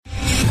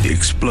the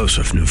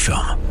explosive new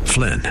film,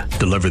 Flynn,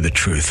 Deliver the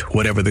Truth,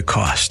 Whatever the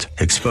Cost,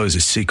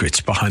 exposes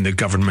secrets behind the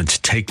government's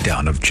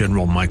takedown of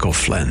General Michael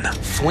Flynn.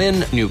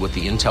 Flynn knew what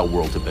the intel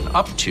world had been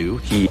up to.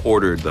 He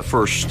ordered the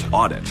first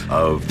audit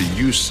of the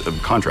use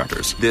of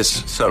contractors.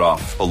 This set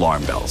off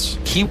alarm bells.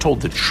 He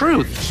told the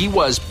truth. He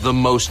was the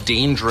most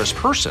dangerous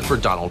person for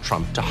Donald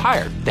Trump to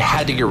hire. They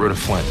had to get rid of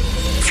Flynn.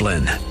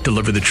 Flynn,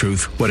 Deliver the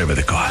Truth, Whatever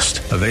the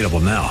Cost. Available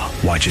now.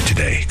 Watch it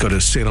today. Go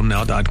to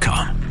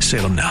salemnow.com.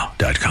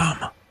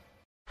 salemnow.com.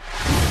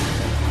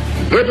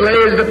 It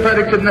lays the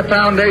predicate and the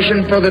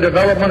foundation for the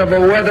development of a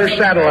weather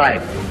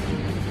satellite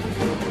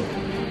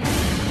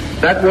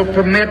that will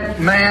permit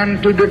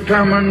man to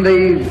determine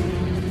the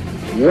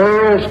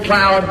world's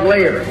cloud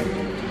layer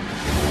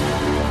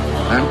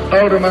and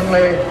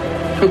ultimately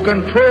to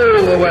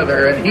control the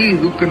weather, and he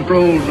who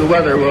controls the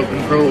weather will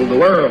control the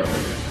world.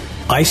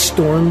 Ice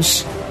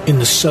storms in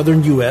the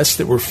southern U.S.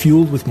 that were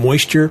fueled with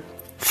moisture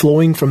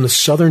flowing from the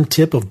southern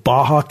tip of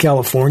Baja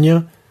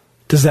California.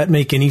 Does that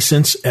make any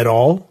sense at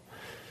all?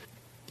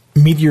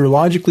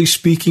 Meteorologically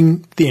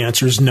speaking, the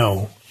answer is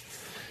no.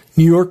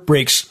 New York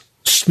breaks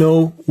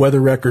snow weather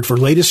record for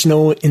latest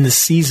snow in the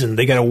season.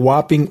 They got a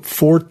whopping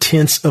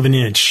 0.4 of an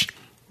inch,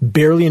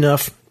 barely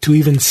enough to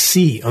even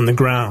see on the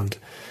ground.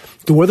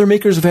 The weather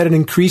makers have had an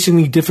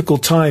increasingly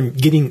difficult time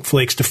getting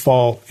flakes to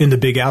fall in the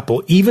Big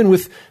Apple, even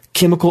with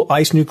chemical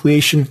ice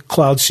nucleation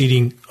cloud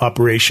seeding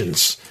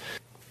operations.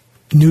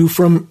 New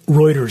from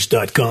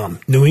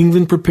Reuters.com. New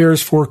England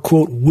prepares for,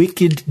 quote,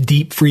 wicked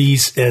deep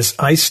freeze as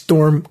ice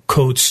storm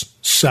coats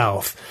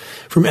south.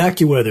 From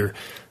AccuWeather,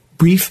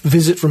 brief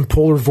visit from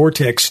polar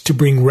vortex to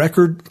bring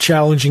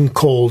record-challenging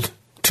cold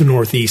to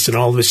northeast, and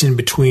all of this in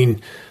between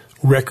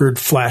record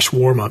flash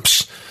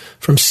warm-ups.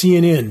 From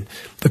CNN,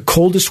 the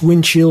coldest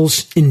wind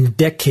chills in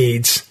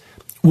decades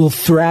will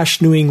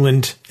thrash New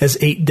England as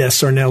 8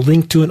 deaths are now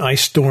linked to an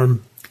ice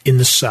storm in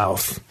the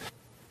south.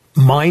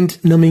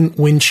 Mind-numbing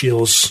wind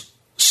chills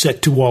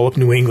set to wall up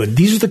New England.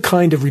 These are the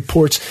kind of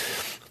reports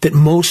that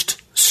most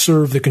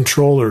serve the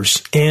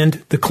controllers and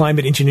the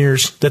climate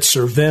engineers that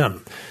serve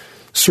them.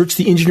 Search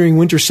the Engineering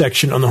Winter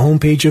section on the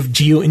homepage of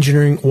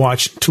Geoengineering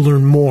Watch to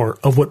learn more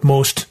of what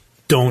most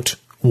don't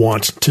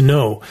want to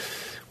know.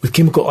 With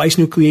chemical ice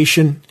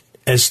nucleation,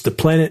 as the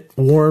planet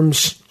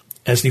warms,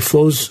 as the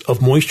flows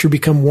of moisture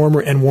become warmer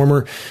and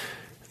warmer,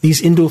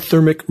 these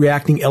endothermic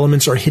reacting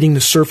elements are hitting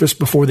the surface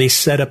before they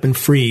set up and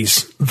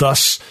freeze.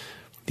 Thus,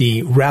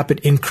 the rapid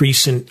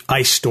increase in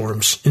ice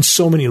storms in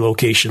so many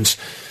locations.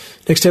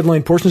 Next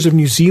headline, portions of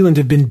New Zealand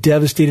have been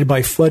devastated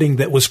by flooding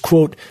that was,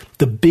 quote,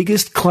 the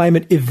biggest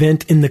climate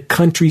event in the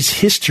country's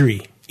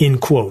history,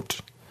 end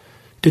quote.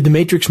 Did the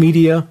Matrix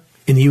media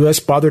in the U.S.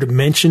 bother to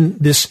mention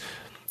this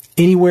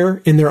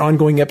anywhere in their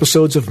ongoing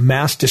episodes of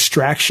mass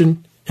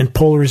distraction and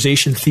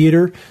polarization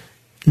theater?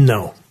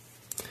 No.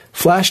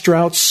 Flash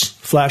droughts,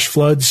 flash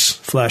floods,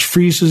 flash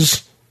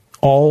freezes,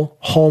 all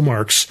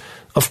hallmarks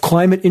of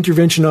climate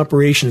intervention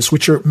operations,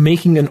 which are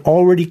making an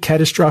already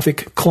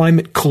catastrophic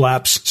climate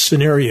collapse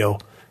scenario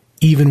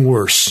even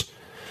worse.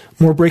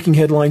 More breaking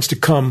headlines to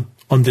come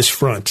on this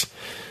front.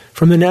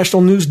 From the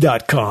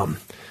nationalnews.com,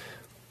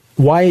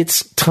 why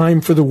it's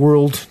time for the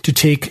world to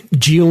take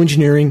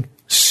geoengineering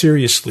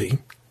seriously.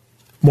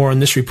 More on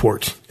this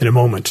report in a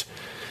moment.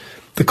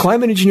 The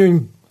climate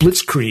engineering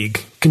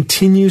blitzkrieg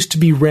continues to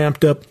be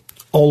ramped up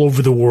all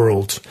over the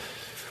world.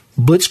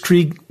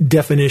 Blitzkrieg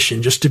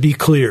definition, just to be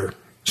clear,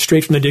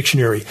 straight from the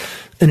dictionary,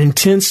 an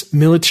intense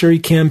military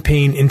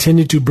campaign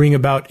intended to bring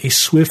about a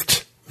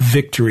swift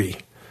victory.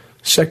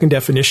 Second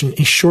definition,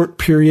 a short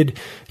period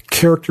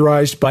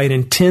characterized by an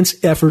intense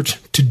effort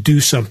to do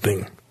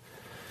something.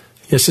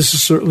 Yes, this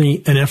is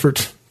certainly an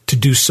effort to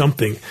do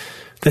something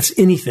that's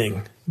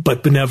anything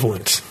but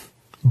benevolent.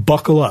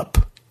 Buckle up.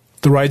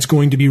 The ride's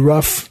going to be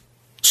rough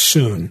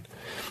soon.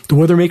 The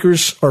weather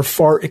makers are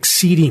far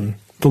exceeding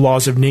the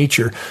laws of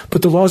nature,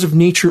 but the laws of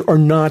nature are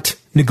not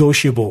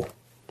negotiable.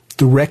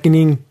 The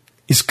reckoning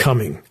is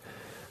coming.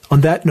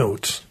 On that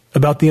note,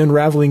 about the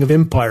unraveling of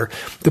empire,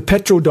 the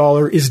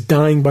petrodollar is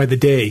dying by the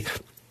day.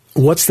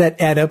 What's that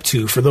add up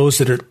to for those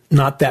that are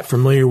not that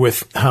familiar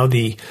with how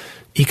the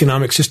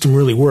economic system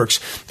really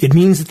works? It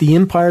means that the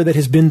empire that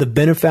has been the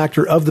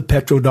benefactor of the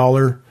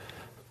petrodollar,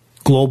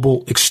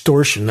 global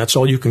extortion, that's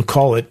all you can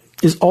call it,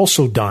 is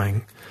also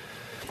dying.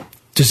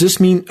 Does this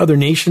mean other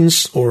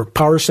nations or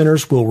power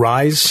centers will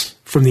rise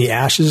from the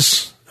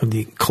ashes of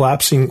the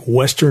collapsing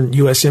Western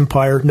U.S.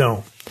 empire?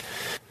 No.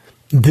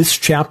 This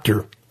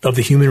chapter of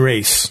the human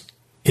race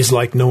is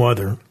like no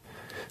other.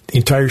 The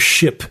entire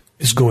ship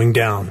is going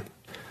down.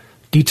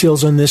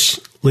 Details on this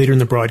later in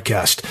the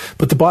broadcast.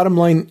 But the bottom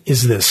line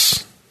is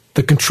this.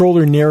 The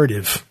controller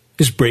narrative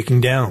is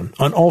breaking down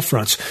on all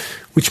fronts,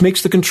 which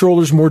makes the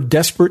controllers more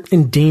desperate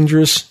and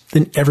dangerous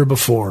than ever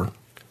before.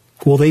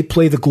 Will they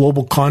play the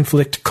global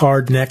conflict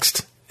card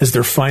next as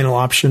their final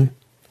option?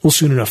 We'll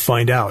soon enough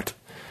find out.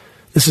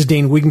 This is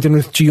Dane Wigington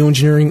with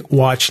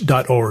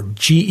GeoEngineeringWatch.org,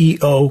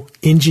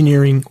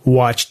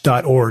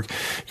 GEOEngineeringWatch.org.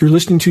 You're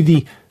listening to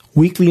the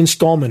weekly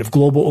installment of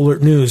Global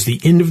Alert News,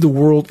 the end of the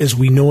world as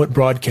we know it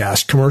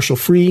broadcast,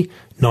 commercial-free,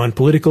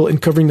 non-political,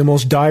 and covering the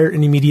most dire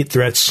and immediate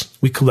threats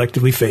we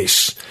collectively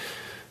face.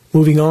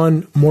 Moving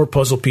on, more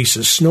puzzle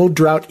pieces. Snow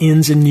drought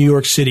ends in New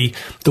York City.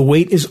 The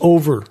wait is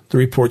over, the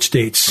report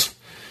states.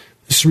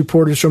 This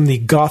report is from the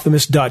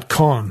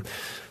Gothamist.com.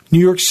 New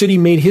York City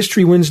made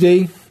history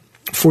Wednesday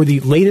for the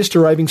latest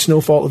arriving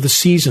snowfall of the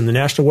season. The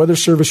National Weather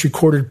Service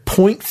recorded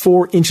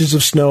 0.4 inches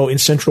of snow in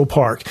Central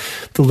Park,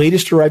 the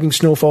latest arriving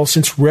snowfall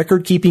since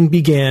record-keeping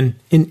began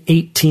in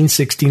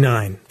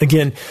 1869.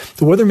 Again,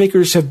 the weather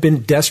makers have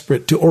been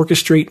desperate to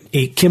orchestrate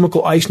a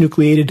chemical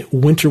ice-nucleated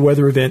winter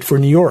weather event for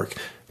New York.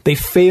 They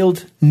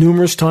failed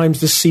numerous times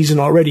this season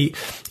already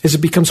as it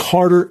becomes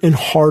harder and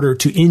harder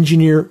to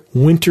engineer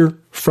winter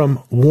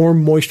from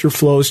warm moisture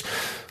flows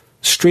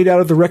straight out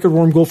of the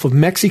record-warm Gulf of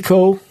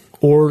Mexico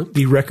or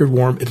the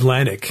record-warm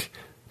Atlantic.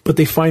 But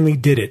they finally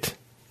did it.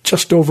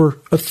 Just over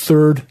a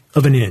third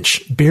of an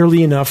inch.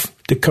 Barely enough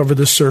to cover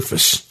the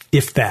surface,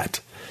 if that.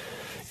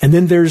 And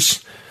then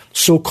there's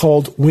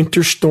so-called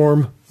Winter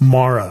Storm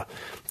Mara,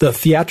 the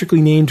theatrically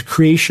named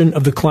creation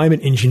of the climate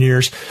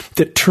engineers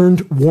that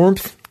turned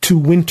warmth to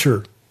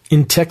winter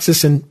in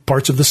Texas and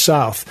parts of the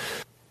South.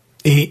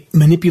 A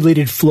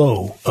manipulated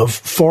flow of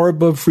far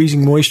above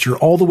freezing moisture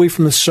all the way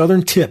from the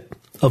southern tip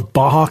of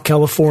Baja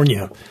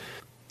California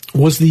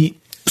was the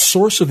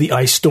source of the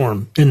ice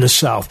storm in the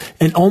South,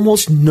 and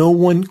almost no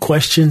one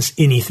questions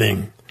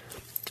anything.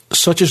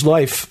 Such is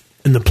life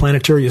in the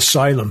planetary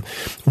asylum.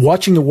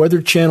 Watching the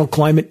Weather Channel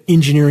climate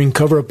engineering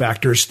cover-up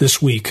actors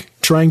this week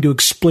trying to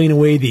explain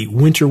away the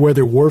winter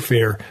weather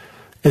warfare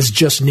as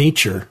just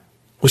nature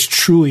was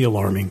truly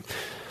alarming.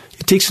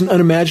 It takes an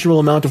unimaginable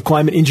amount of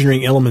climate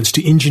engineering elements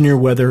to engineer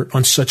weather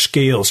on such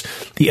scales.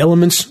 The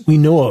elements we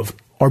know of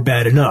are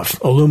bad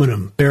enough: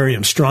 aluminum,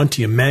 barium,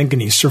 strontium,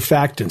 manganese,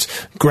 surfactants,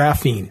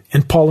 graphene,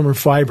 and polymer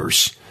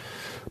fibers.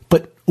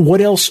 But what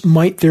else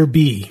might there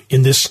be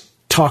in this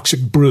toxic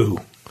brew?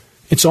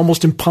 It's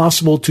almost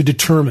impossible to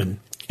determine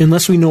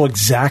unless we know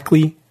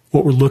exactly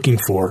what we're looking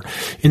for.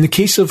 In the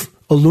case of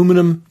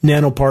aluminum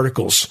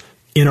nanoparticles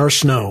in our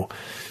snow,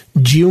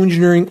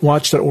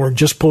 Geoengineeringwatch.org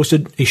just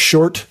posted a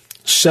short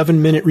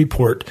 7-minute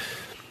report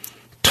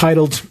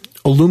titled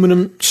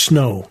Aluminum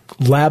Snow,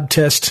 Lab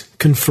Test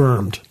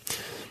Confirmed.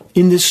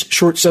 In this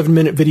short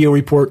 7-minute video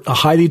report, a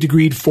highly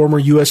degreed former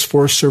U.S.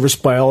 Forest Service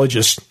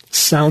biologist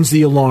sounds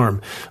the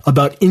alarm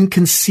about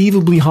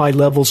inconceivably high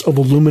levels of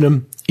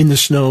aluminum in the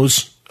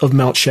snows of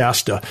Mount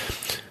Shasta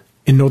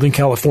in Northern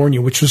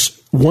California, which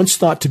was once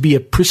thought to be a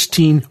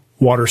pristine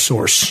water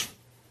source.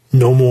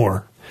 No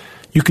more.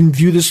 You can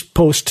view this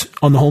post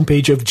on the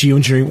homepage of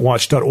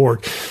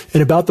geoengineeringwatch.org.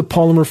 And about the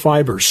polymer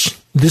fibers,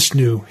 this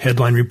new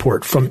headline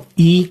report from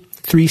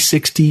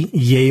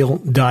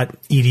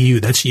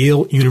e360yale.edu. That's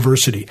Yale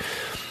University.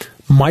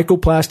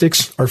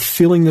 Microplastics are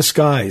filling the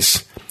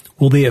skies.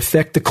 Will they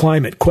affect the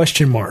climate? ?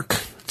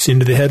 It's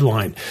into the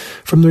headline.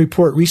 From the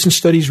report, recent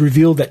studies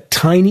reveal that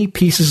tiny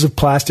pieces of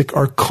plastic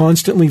are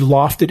constantly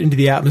lofted into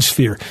the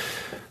atmosphere.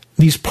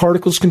 These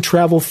particles can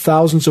travel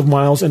thousands of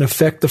miles and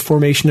affect the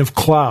formation of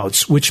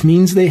clouds, which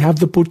means they have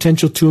the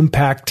potential to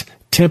impact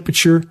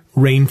temperature,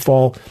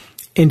 rainfall,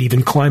 and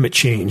even climate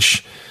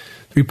change.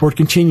 The report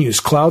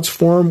continues. Clouds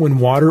form when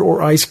water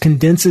or ice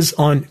condenses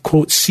on,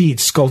 quote,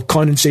 seeds called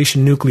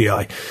condensation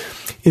nuclei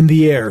in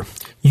the air.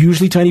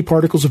 Usually tiny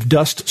particles of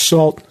dust,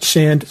 salt,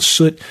 sand,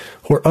 soot,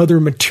 or other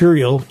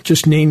material.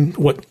 Just named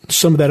what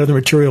some of that other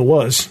material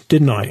was,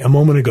 didn't I, a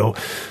moment ago?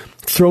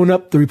 Thrown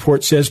up, the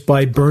report says,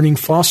 by burning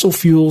fossil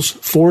fuels,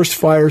 forest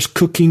fires,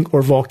 cooking,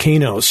 or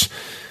volcanoes.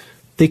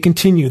 They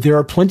continue. There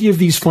are plenty of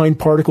these fine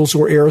particles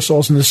or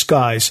aerosols in the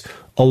skies,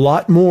 a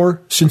lot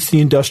more since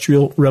the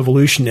Industrial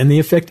Revolution, and they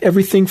affect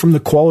everything from the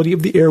quality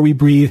of the air we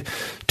breathe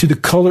to the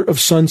color of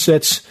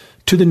sunsets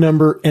to the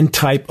number and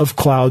type of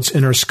clouds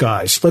in our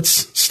skies.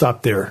 Let's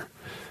stop there.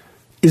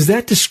 Is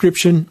that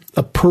description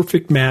a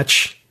perfect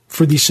match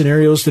for these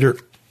scenarios that are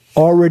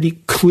already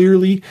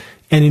clearly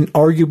and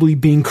inarguably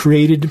being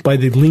created by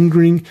the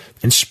lingering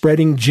and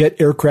spreading jet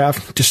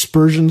aircraft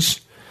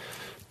dispersions?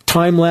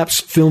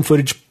 Time-lapse film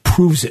footage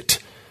proves it,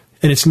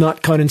 and it's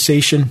not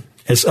condensation,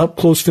 as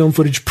up-close film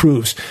footage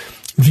proves.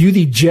 View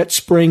the jet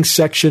spraying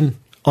section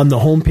on the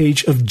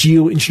homepage of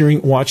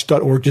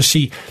geoengineeringwatch.org to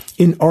see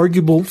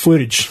inarguable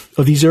footage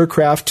of these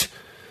aircraft,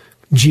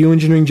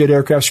 geoengineering jet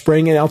aircraft,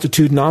 spraying at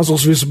altitude,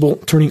 nozzles visible,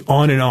 turning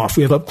on and off.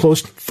 We have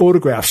up-close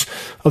photographs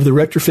of the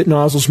retrofit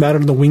nozzles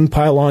mounted on the wing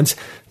pylons,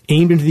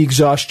 aimed into the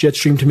exhaust jet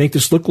stream to make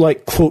this look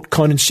like, quote,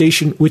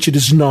 condensation, which it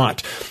is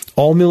not.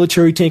 All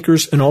military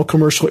tankers and all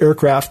commercial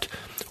aircraft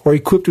are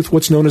equipped with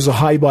what's known as a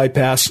high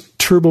bypass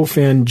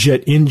turbofan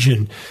jet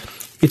engine.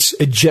 It's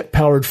a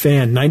jet-powered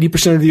fan.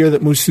 90% of the air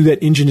that moves through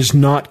that engine is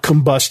not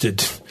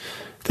combusted.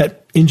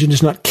 That engine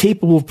is not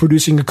capable of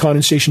producing a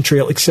condensation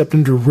trail except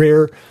under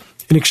rare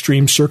and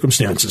extreme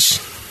circumstances.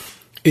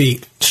 A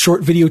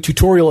short video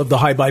tutorial of the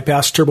high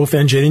bypass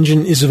turbofan jet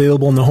engine is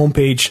available on the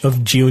homepage of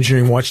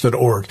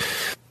geoengineeringwatch.org.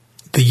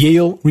 The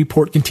Yale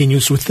report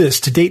continues with this.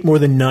 To date, more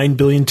than 9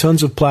 billion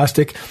tons of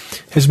plastic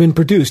has been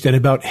produced, and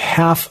about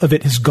half of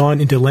it has gone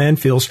into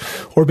landfills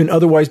or been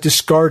otherwise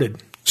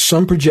discarded.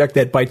 Some project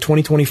that by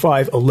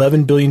 2025,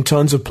 11 billion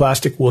tons of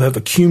plastic will have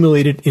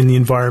accumulated in the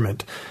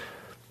environment.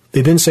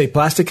 They then say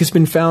plastic has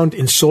been found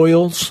in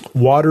soils,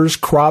 waters,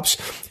 crops,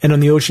 and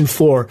on the ocean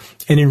floor.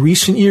 And in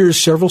recent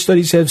years, several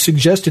studies have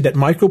suggested that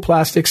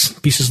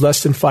microplastics, pieces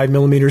less than 5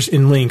 millimeters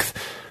in length,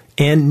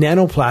 and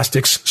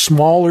nanoplastics,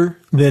 smaller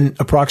than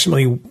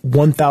approximately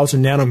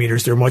 1,000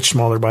 nanometers, they're much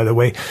smaller, by the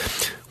way,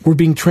 were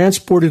being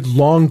transported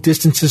long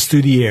distances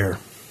through the air.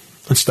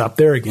 Let's stop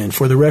there again.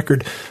 For the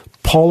record,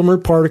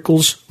 polymer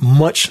particles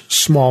much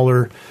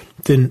smaller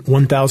than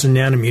 1,000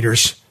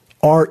 nanometers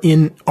are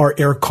in our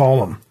air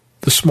column.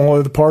 The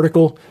smaller the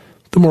particle,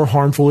 the more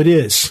harmful it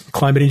is.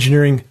 Climate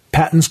engineering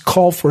patents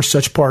call for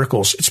such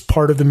particles. It's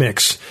part of the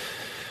mix.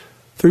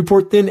 The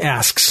report then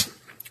asks,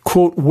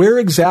 quote, where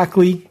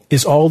exactly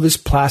is all this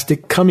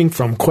plastic coming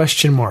from? ?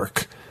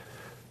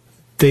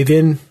 They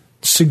then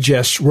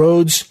suggest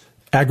roads,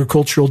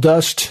 agricultural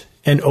dust,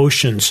 and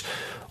oceans.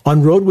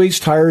 On roadways,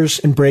 tires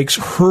and brakes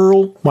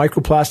hurl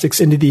microplastics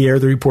into the air,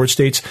 the report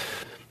states.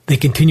 They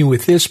continue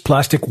with this.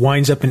 Plastic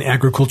winds up in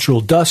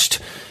agricultural dust,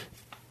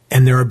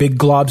 and there are big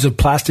globs of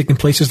plastic in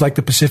places like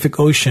the Pacific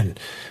Ocean,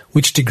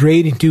 which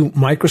degrade into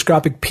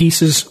microscopic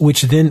pieces,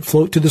 which then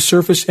float to the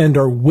surface and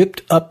are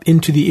whipped up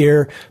into the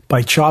air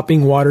by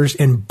chopping waters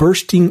and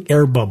bursting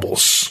air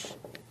bubbles.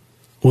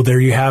 Well, there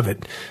you have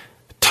it.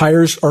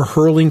 Tires are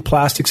hurling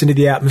plastics into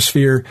the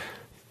atmosphere,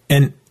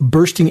 and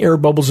bursting air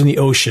bubbles in the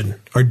ocean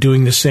are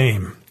doing the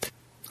same.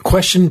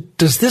 Question,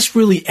 does this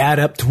really add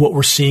up to what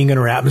we're seeing in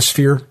our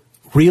atmosphere?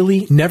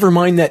 Really? Never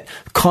mind that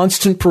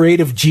constant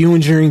parade of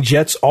geoengineering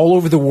jets all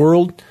over the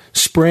world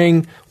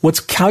spraying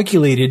what's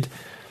calculated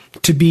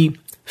to be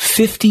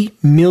 50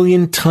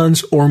 million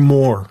tons or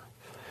more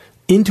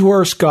into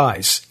our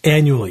skies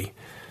annually.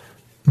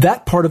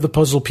 That part of the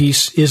puzzle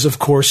piece is, of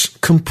course,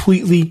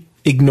 completely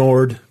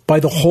ignored by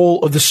the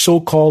whole of the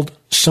so-called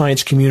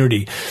science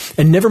community.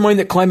 And never mind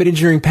that climate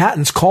engineering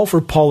patents call for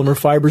polymer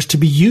fibers to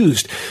be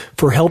used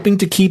for helping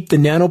to keep the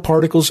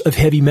nanoparticles of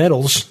heavy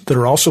metals that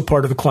are also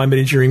part of the climate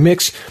engineering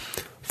mix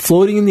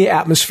floating in the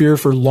atmosphere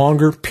for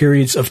longer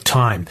periods of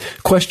time.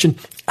 Question,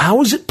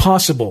 how is it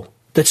possible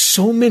that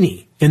so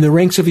many in the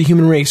ranks of the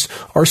human race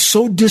are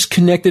so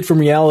disconnected from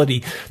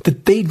reality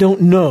that they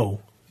don't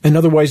know and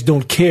otherwise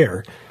don't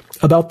care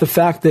about the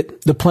fact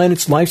that the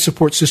planet's life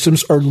support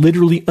systems are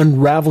literally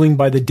unraveling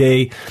by the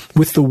day,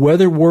 with the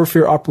weather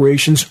warfare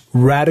operations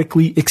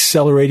radically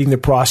accelerating the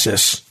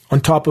process,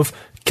 on top of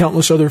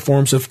countless other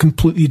forms of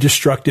completely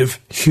destructive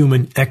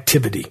human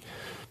activity?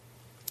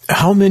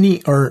 How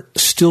many are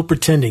still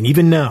pretending,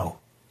 even now,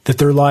 that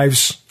their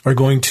lives are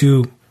going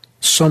to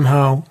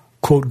somehow,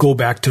 quote, go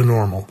back to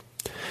normal?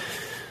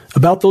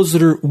 About those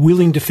that are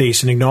willing to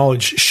face and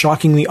acknowledge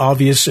shockingly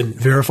obvious and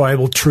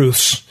verifiable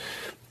truths,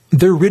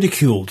 they're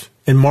ridiculed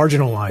and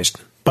marginalized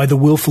by the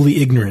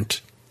willfully ignorant.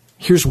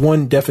 Here's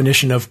one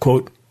definition of,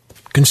 quote,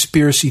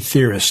 conspiracy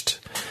theorist.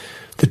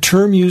 The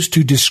term used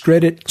to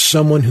discredit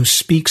someone who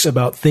speaks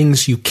about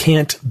things you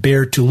can't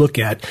bear to look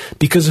at,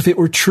 because if it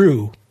were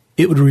true,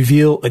 it would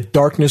reveal a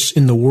darkness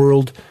in the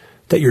world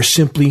that you're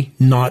simply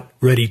not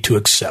ready to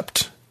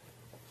accept.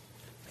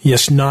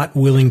 Yes, not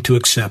willing to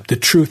accept the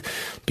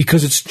truth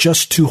because it's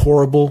just too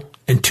horrible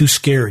and too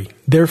scary.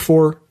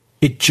 Therefore,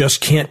 it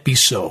just can't be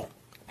so.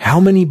 How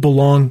many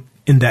belong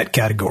in that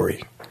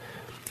category?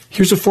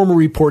 Here's a former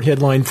report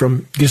headline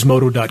from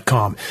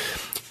Gizmodo.com.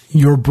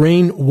 Your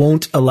brain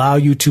won't allow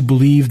you to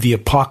believe the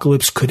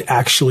apocalypse could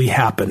actually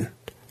happen.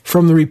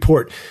 From the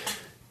report,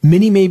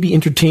 many may be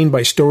entertained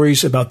by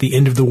stories about the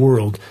end of the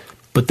world,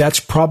 but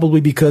that's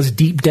probably because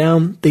deep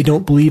down they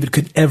don't believe it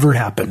could ever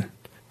happen.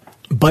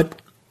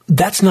 But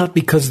that's not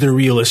because they're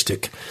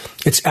realistic.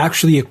 It's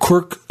actually a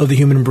quirk of the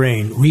human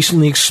brain,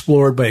 recently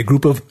explored by a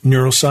group of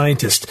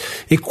neuroscientists,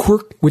 a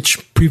quirk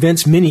which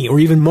prevents many,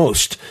 or even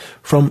most,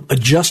 from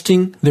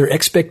adjusting their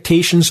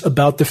expectations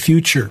about the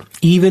future,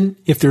 even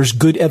if there's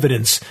good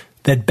evidence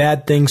that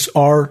bad things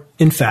are,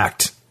 in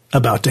fact,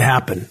 about to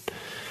happen.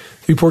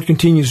 The report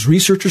continues,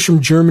 researchers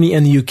from Germany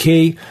and the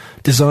UK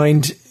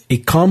designed a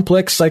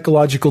complex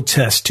psychological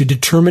test to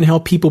determine how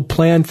people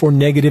plan for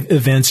negative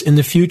events in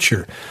the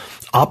future.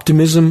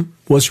 Optimism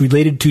was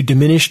related to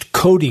diminished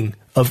coding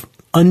of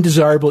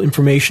undesirable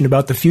information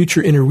about the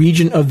future in a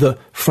region of the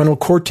frontal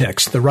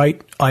cortex, the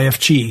right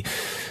IFG,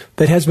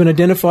 that has been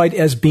identified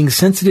as being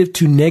sensitive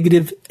to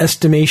negative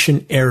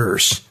estimation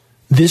errors.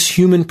 This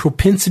human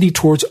propensity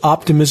towards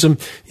optimism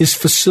is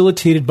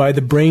facilitated by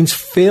the brain's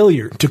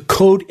failure to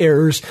code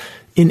errors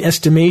in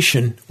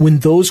estimation when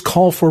those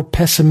call for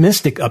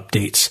pessimistic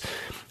updates.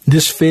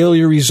 This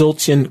failure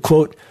results in,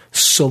 quote,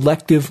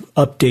 selective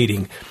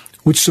updating,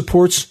 which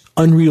supports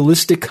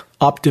unrealistic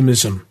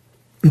optimism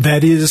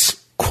that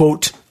is,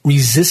 quote,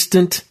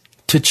 resistant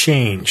to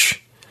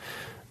change.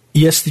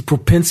 Yes, the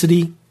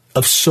propensity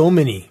of so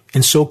many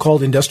in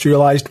so-called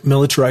industrialized,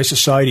 militarized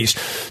societies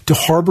to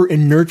harbor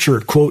and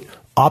nurture, quote,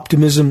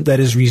 optimism that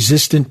is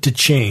resistant to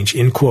change,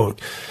 end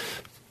quote.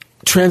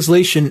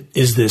 Translation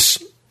is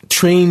this: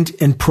 trained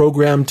and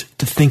programmed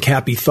to think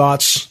happy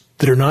thoughts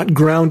that are not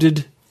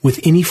grounded with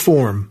any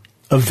form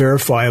of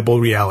verifiable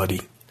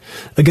reality.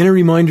 Again, a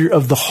reminder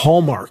of the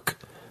hallmark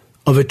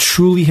of a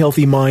truly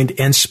healthy mind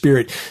and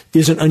spirit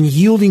is an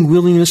unyielding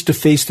willingness to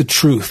face the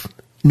truth,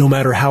 no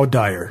matter how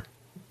dire.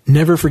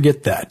 Never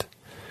forget that.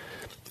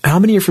 How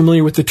many are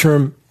familiar with the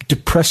term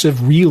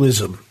depressive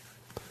realism?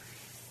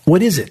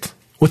 What is it?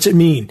 What's it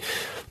mean?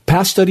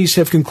 Past studies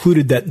have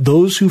concluded that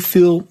those who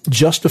feel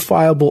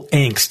justifiable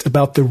angst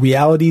about the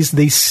realities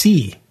they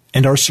see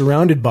and are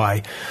surrounded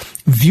by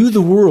view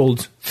the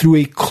world through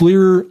a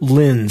clearer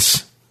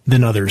lens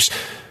than others.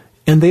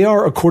 And they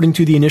are, according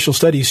to the initial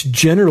studies,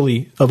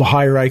 generally of a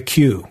higher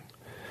IQ.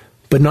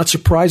 But not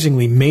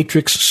surprisingly,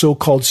 Matrix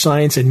so-called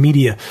science and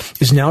media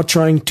is now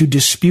trying to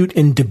dispute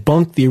and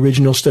debunk the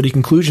original study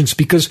conclusions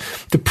because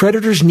the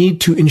predators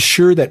need to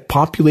ensure that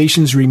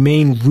populations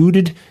remain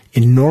rooted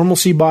in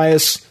normalcy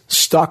bias,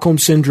 Stockholm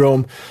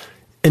syndrome,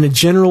 and a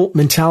general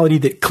mentality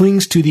that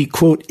clings to the,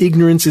 quote,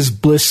 ignorance is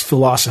bliss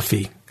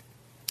philosophy.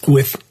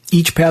 With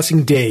each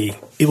passing day,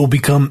 it will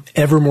become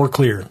ever more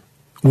clear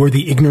where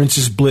the ignorance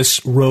is bliss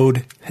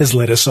road has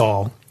led us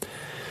all.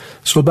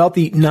 So about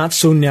the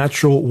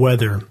not-so-natural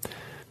weather.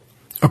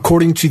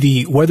 According to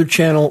the Weather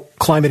Channel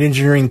climate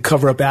engineering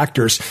cover-up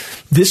actors,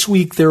 this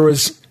week there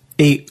was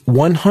a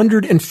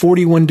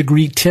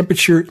 141-degree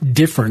temperature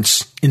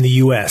difference in the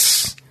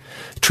U.S.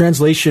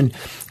 Translation,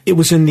 it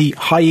was in the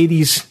high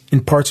 80s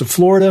in parts of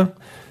Florida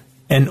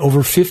and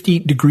over 50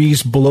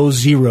 degrees below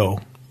zero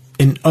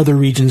in other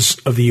regions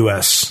of the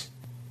U.S.,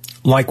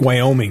 like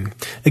Wyoming.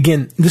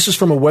 Again, this is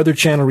from a Weather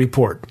Channel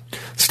report.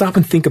 Stop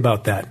and think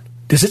about that.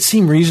 Does it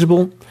seem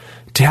reasonable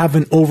to have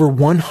an over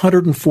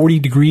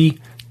 140-degree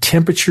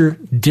temperature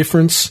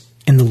difference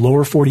in the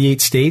lower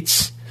 48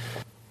 states?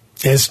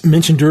 As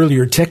mentioned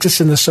earlier, Texas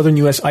and the southern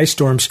U.S. ice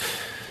storms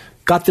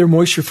got their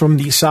moisture from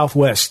the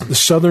southwest, the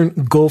southern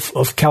Gulf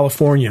of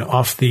California,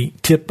 off the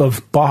tip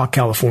of Baja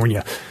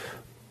California.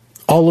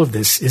 All of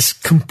this is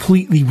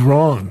completely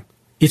wrong.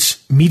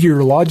 It's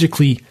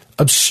meteorologically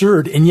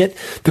absurd, and yet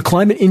the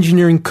climate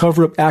engineering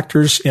cover-up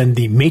actors and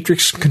the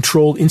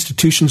matrix-controlled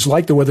institutions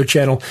like the Weather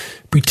Channel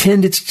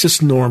pretend it's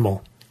just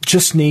normal,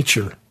 just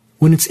nature,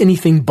 when it's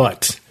anything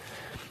but.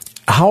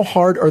 How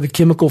hard are the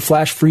chemical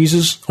flash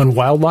freezes on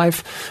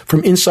wildlife?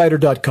 From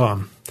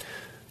Insider.com.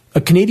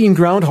 A Canadian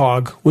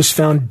groundhog was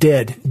found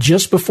dead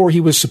just before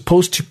he was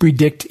supposed to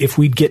predict if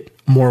we'd get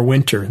more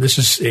winter. This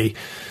is a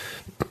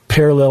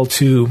parallel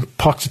to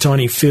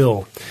Punxsutawney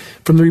Phil.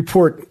 From the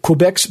report,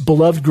 Quebec's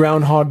beloved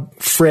groundhog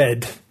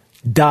Fred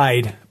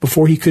died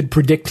before he could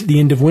predict the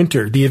end of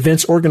winter. The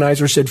event's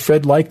organizer said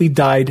Fred likely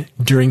died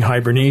during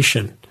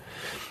hibernation.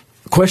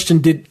 Question,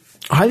 did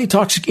highly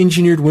toxic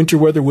engineered winter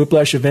weather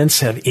whiplash events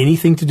have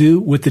anything to do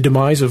with the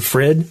demise of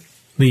Fred,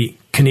 the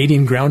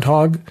Canadian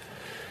groundhog?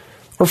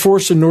 Our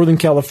forests in Northern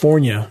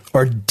California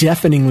are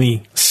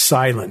deafeningly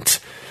silent.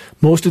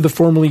 Most of the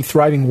formerly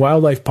thriving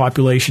wildlife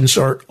populations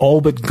are all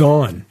but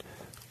gone.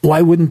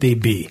 Why wouldn't they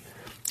be?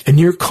 A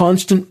near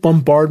constant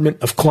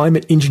bombardment of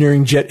climate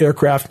engineering jet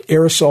aircraft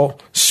aerosol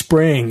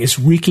spraying is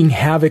wreaking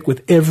havoc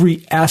with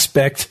every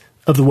aspect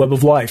of the web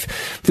of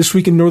life. This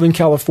week in Northern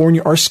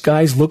California, our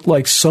skies look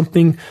like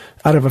something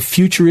out of a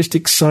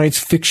futuristic science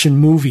fiction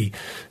movie.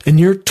 A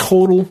near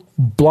total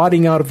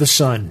blotting out of the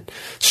sun.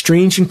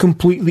 Strange and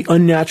completely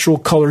unnatural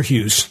color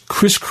hues,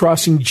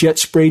 crisscrossing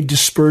jet-sprayed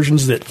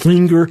dispersions that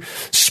linger,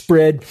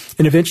 spread,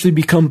 and eventually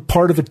become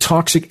part of a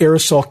toxic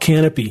aerosol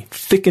canopy,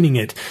 thickening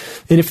it.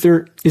 And if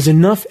there is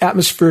enough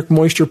atmospheric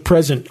moisture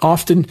present,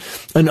 often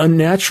an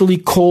unnaturally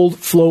cold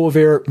flow of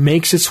air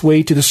makes its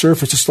way to the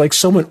surface. It's like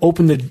someone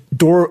opened the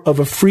door of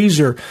a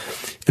freezer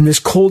and this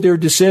cold air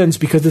descends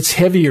because it's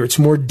heavier, it's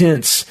more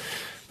dense.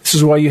 This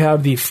is why you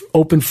have the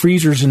open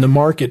freezers in the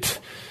market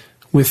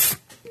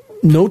with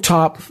no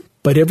top,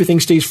 but everything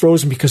stays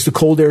frozen because the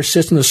cold air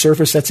sits on the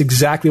surface. That's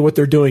exactly what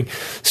they're doing.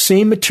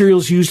 Same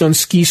materials used on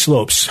ski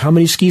slopes. How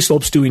many ski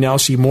slopes do we now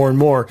see more and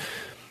more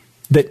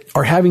that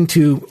are having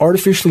to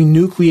artificially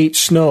nucleate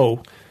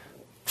snow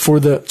for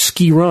the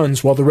ski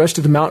runs while the rest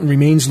of the mountain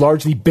remains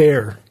largely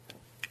bare?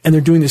 And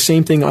they're doing the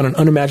same thing on an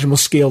unimaginable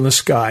scale in the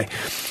sky.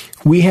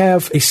 We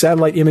have a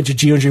satellite image at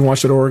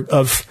geoengineeringwatch.org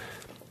of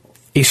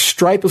a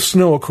stripe of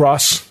snow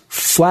across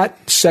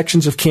flat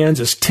sections of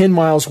Kansas, 10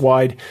 miles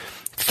wide,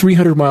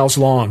 300 miles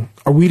long.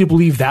 Are we to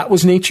believe that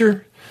was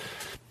nature?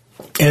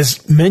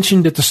 As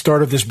mentioned at the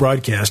start of this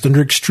broadcast,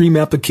 under extreme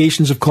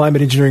applications of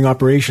climate engineering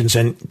operations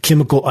and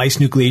chemical ice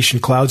nucleation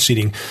cloud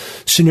seeding,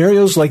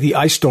 scenarios like the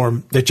ice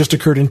storm that just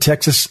occurred in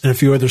Texas and a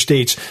few other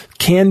states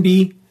can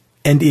be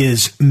and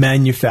is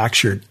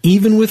manufactured,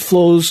 even with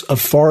flows of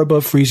far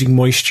above freezing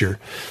moisture.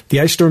 The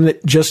ice storm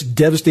that just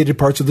devastated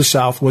parts of the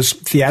South was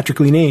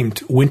theatrically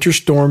named Winter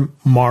Storm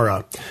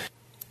Mara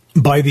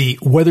by the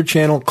Weather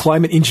Channel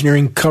climate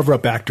engineering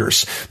cover-up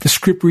actors, the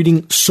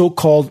script-reading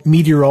so-called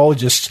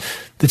meteorologists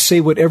that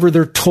say whatever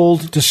they're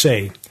told to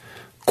say.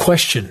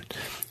 Question,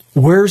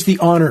 where's the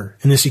honor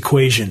in this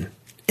equation?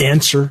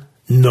 Answer,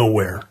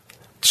 nowhere.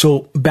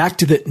 So back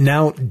to the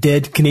now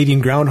dead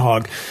Canadian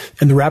groundhog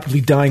and the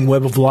rapidly dying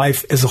web of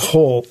life as a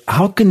whole,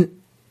 how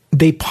can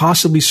they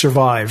possibly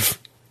survive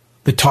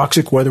the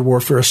toxic weather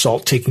warfare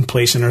assault taking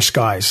place in our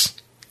skies?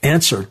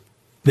 Answer,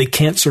 they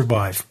can't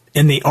survive,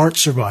 and they aren't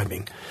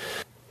surviving.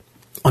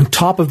 On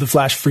top of the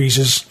flash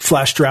freezes,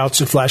 flash droughts,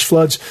 and flash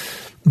floods,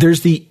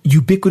 there's the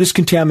ubiquitous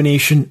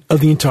contamination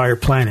of the entire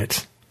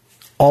planet.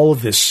 All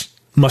of this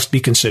must be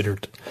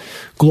considered.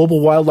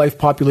 Global wildlife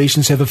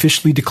populations have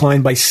officially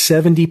declined by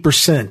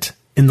 70%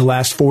 in the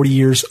last 40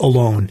 years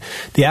alone.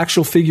 The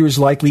actual figure is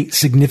likely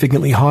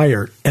significantly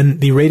higher, and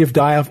the rate of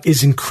die-off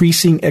is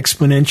increasing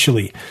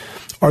exponentially.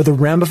 Are the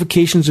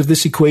ramifications of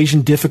this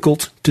equation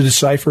difficult to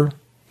decipher?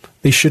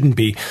 They shouldn't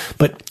be.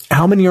 But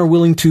how many are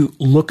willing to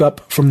look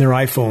up from their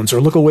iPhones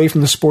or look away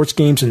from the sports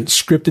games and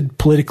scripted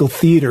political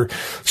theater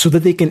so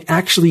that they can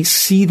actually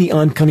see the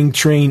oncoming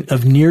train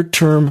of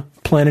near-term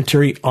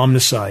planetary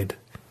omnicide?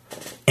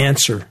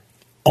 Answer,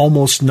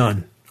 almost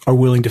none are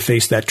willing to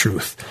face that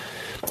truth.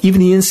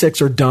 Even the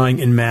insects are dying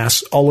in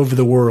mass all over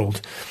the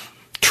world,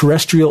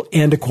 terrestrial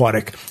and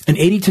aquatic. An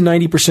 80 to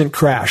 90%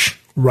 crash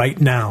right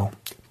now.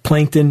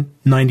 Plankton,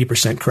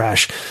 90%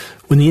 crash.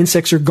 When the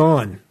insects are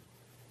gone,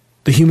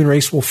 the human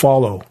race will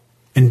follow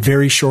in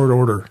very short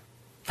order.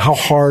 How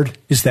hard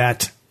is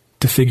that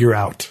to figure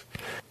out?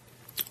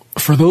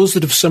 For those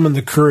that have summoned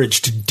the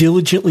courage to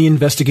diligently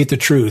investigate the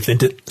truth and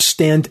to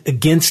stand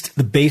against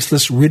the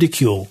baseless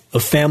ridicule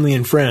of family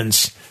and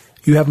friends,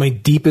 you have my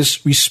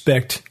deepest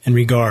respect and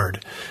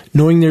regard.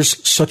 Knowing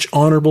there's such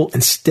honorable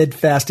and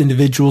steadfast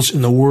individuals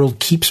in the world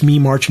keeps me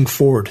marching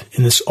forward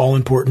in this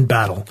all-important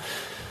battle.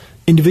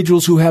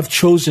 Individuals who have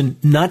chosen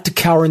not to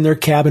cower in their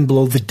cabin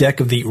below the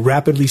deck of the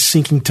rapidly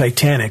sinking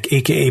Titanic,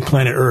 aka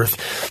planet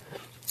Earth.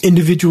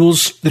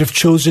 Individuals that have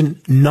chosen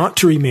not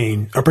to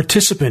remain a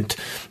participant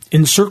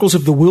in circles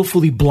of the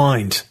willfully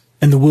blind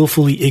and the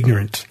willfully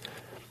ignorant.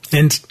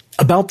 And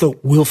about the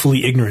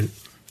willfully ignorant,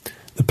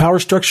 the power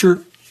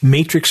structure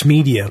Matrix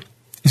Media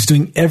is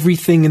doing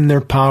everything in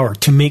their power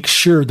to make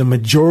sure the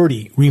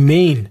majority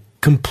remain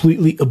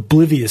completely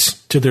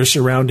oblivious to their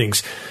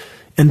surroundings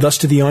and thus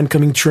to the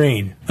oncoming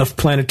train of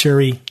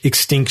planetary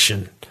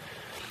extinction.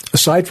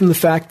 Aside from the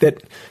fact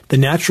that the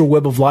natural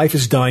web of life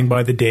is dying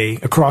by the day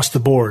across the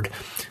board,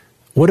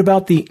 what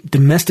about the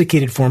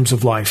domesticated forms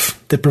of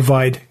life that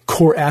provide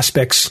core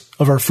aspects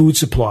of our food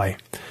supply?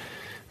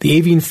 The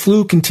avian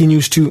flu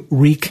continues to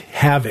wreak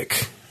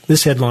havoc.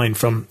 This headline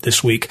from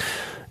this week: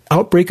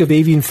 outbreak of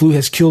avian flu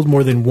has killed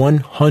more than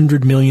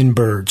 100 million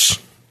birds.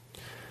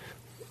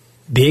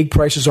 The egg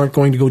prices aren't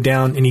going to go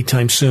down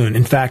anytime soon.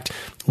 In fact,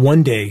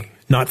 one day,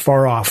 not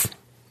far off,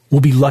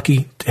 we'll be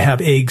lucky to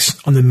have eggs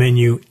on the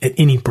menu at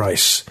any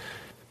price.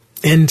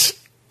 And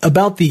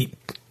about the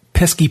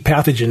pesky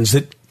pathogens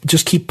that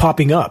just keep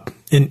popping up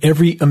in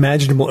every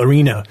imaginable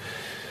arena,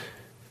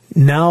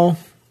 now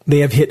they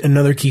have hit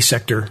another key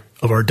sector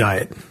of our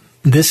diet.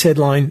 This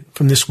headline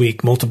from this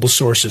week, multiple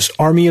sources: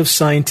 army of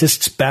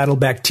scientists battle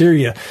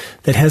bacteria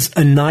that has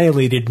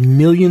annihilated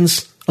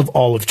millions of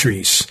olive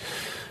trees.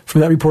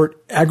 From that report,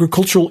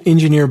 agricultural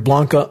engineer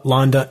Blanca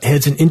Landa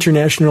heads an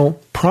international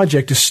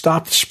project to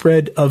stop the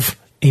spread of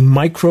a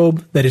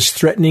microbe that is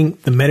threatening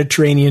the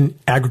Mediterranean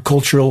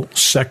agricultural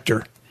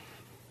sector.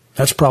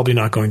 That's probably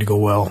not going to go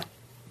well.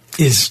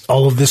 Is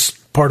all of this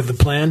part of the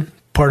plan,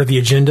 part of the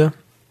agenda?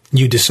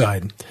 You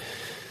decide.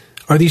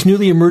 Are these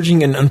newly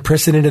emerging and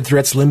unprecedented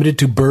threats limited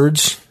to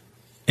birds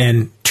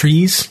and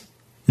trees?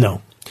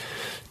 No.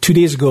 2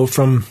 days ago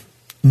from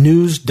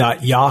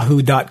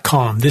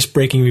news.yahoo.com, this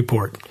breaking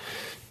report: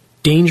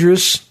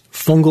 dangerous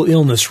fungal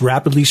illness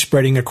rapidly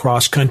spreading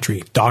across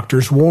country.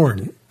 Doctors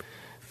warn.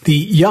 The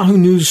Yahoo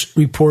News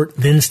report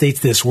then states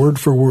this, word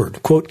for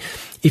word, quote,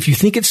 if you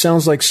think it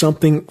sounds like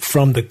something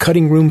from the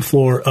cutting room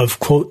floor of,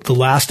 quote, The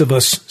Last of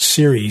Us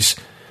series,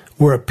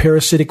 where a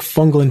parasitic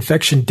fungal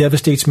infection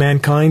devastates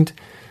mankind,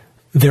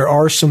 there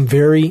are some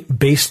very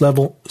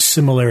base-level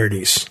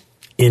similarities,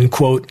 end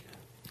quote,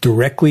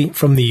 directly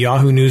from the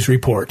Yahoo News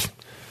report.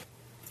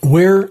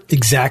 Where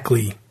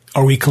exactly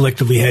are we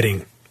collectively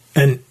heading?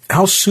 And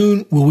how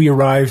soon will we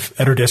arrive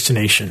at our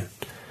destination?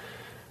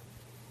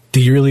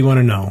 Do you really want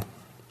to know?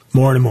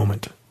 More in a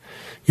moment.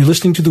 You're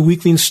listening to the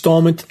weekly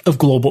installment of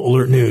Global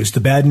Alert News, the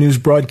Bad News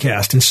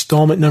Broadcast,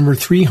 installment number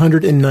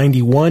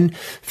 391,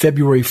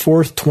 February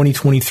 4th,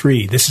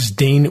 2023. This is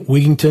Dane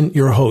Wigington,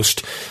 your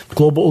host.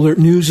 Global Alert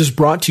News is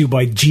brought to you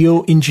by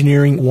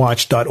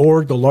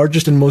geoengineeringwatch.org, the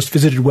largest and most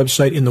visited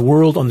website in the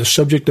world on the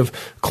subject of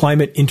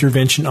climate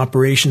intervention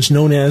operations,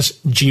 known as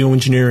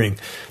geoengineering.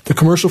 The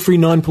commercial-free,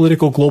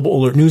 non-political Global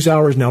Alert News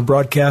Hour is now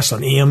broadcast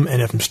on AM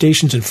and FM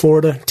stations in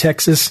Florida,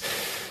 Texas,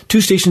 2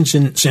 stations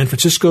in San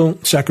Francisco,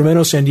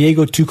 Sacramento, San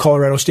Diego, 2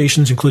 Colorado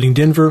stations, including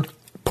Denver,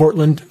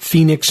 Portland,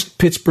 Phoenix,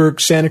 Pittsburgh,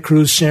 Santa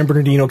Cruz, San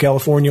Bernardino,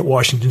 California,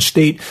 Washington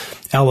State,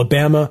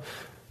 Alabama,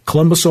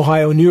 Columbus,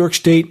 Ohio, New York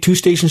State, 2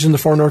 stations in the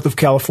far north of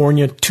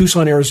California,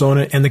 Tucson,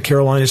 Arizona, and the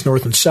Carolinas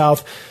north and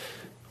south.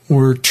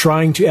 We're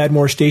trying to add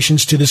more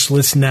stations to this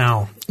list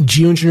now.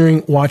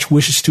 Geoengineering Watch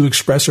wishes to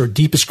express our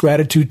deepest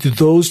gratitude to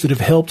those that have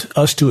helped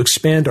us to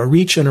expand our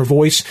reach and our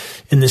voice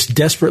in this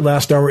desperate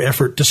last-hour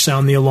effort to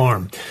sound the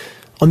alarm.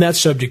 On that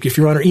subject, if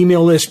you're on our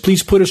email list,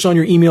 please put us on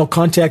your email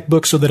contact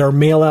book so that our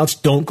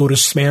mailouts don't go to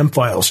spam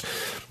files.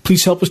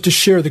 Please help us to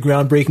share the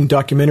groundbreaking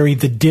documentary,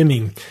 The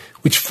Dimming,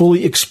 which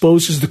fully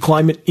exposes the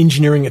climate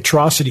engineering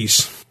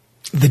atrocities.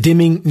 The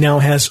Dimming now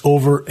has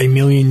over 1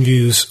 million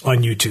views on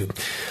YouTube.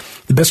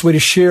 The best way to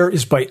share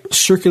is by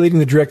circulating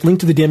the direct link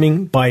to The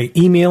Dimming by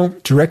email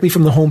directly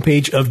from the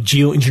homepage of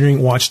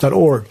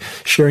geoengineeringwatch.org.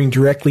 Sharing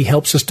directly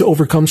helps us to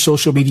overcome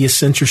social media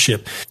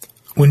censorship.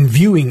 When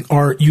viewing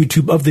our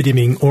YouTube of The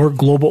Dimming or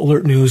Global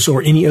Alert News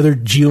or any other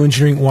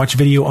Geoengineering Watch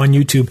video on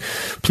YouTube,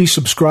 please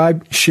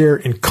subscribe, share,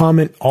 and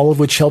comment, all of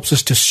which helps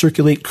us to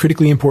circulate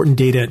critically important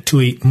data to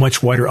a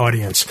much wider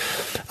audience.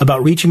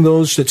 About reaching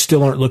those that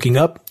still aren't looking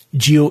up,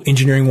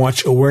 Geoengineering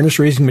Watch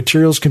awareness-raising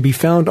materials can be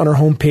found on our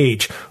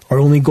homepage. Our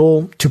only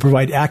goal, to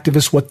provide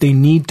activists what they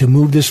need to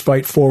move this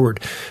fight forward.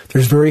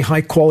 There's very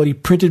high-quality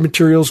printed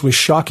materials with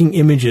shocking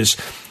images.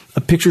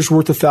 A picture's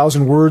worth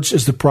 1,000 words,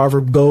 as the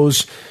proverb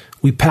goes.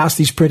 We pass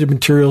these printed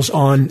materials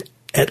on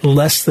at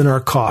less than our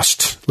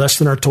cost, less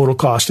than our total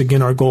cost.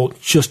 Again, our goal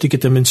just to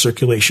get them in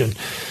circulation.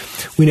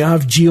 We now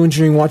have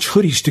Geoengineering Watch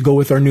hoodies to go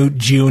with our new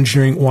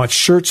Geoengineering Watch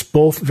shirts,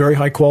 both very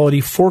high quality,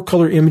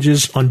 4-color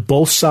images on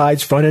both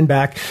sides, front and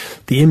back.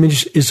 The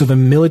image is of a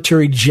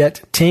military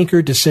jet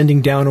tanker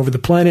descending down over the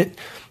planet,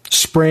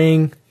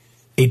 spraying.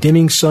 A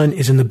dimming sun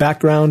is in the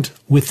background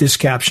with this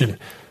caption,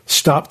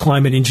 "Stop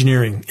Climate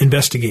Engineering,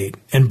 Investigate."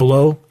 And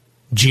below,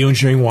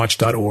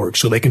 geoengineeringwatch.org,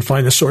 so they can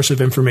find the source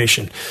of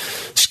information.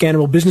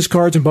 Scannable business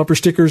cards and bumper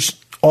stickers,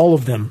 all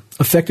of them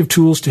effective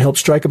tools to help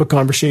strike up a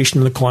conversation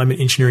on the climate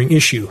engineering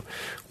issue.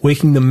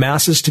 Waking the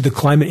masses to the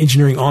climate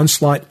engineering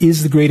onslaught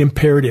is the great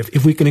imperative.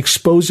 If we can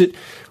expose it,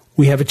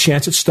 we have a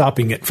chance at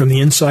stopping it from the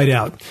inside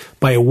out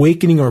by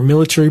awakening our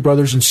military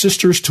brothers and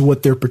sisters to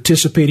what they're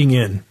participating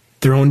in,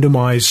 their own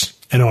demise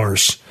and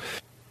ours.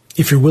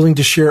 If you're willing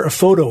to share a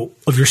photo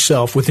of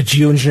yourself with a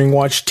Geoengineering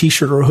Watch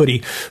t-shirt or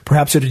hoodie,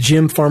 perhaps at a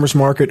gym, farmer's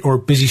market, or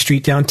busy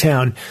street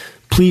downtown,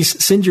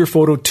 please send your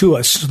photo to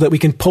us so that we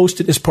can post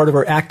it as part of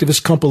our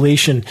activist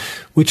compilation,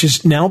 which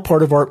is now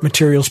part of our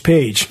materials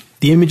page.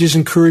 The images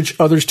encourage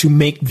others to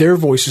make their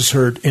voices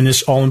heard in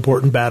this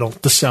all-important battle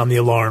to sound the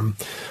alarm.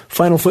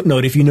 Final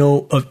footnote, if you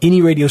know of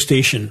any radio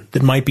station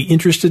that might be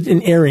interested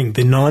in airing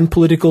the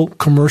non-political,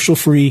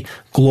 commercial-free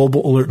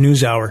Global Alert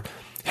News Hour,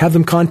 have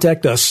them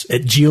contact us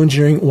at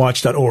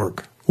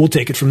geoengineeringwatch.org. We'll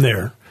take it from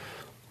there.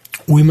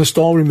 We must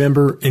all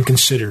remember and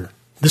consider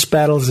this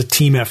battle is a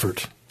team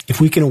effort.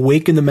 If we can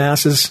awaken the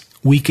masses,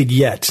 we could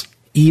yet,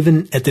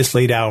 even at this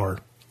late hour,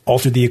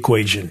 alter the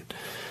equation.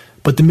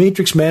 But the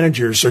Matrix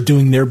managers are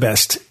doing their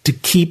best to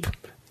keep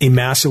a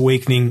mass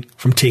awakening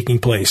from taking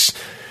place.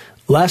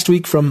 Last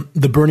week from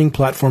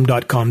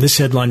theburningplatform.com, this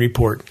headline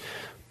report,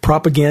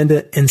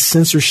 propaganda and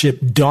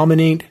censorship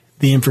dominate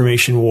the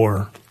information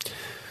war.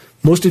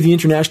 Most of the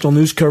international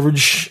news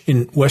coverage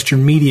in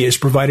Western media is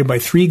provided by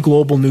 3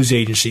 global news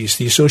agencies,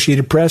 the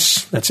Associated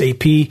Press, that's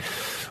AP,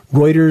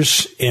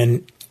 Reuters,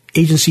 and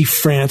Agence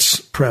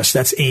France Presse,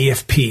 that's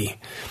AFP.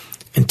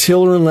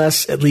 Until or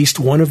unless at least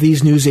one of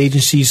these news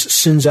agencies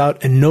sends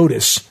out a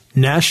notice,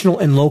 national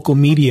and local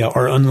media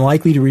are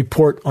unlikely to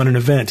report on an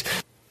event.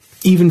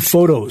 Even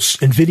photos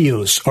and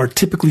videos are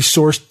typically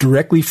sourced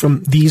directly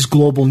from these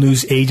global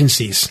news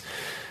agencies.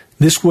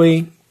 This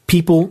way,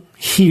 people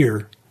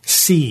hear,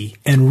 see,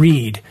 and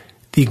read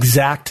the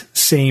exact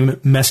same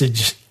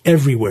message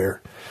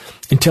everywhere.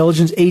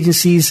 Intelligence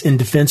agencies and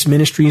defense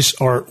ministries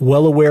are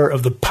well aware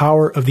of the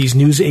power of these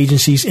news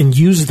agencies and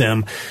use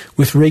them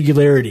with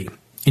regularity.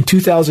 In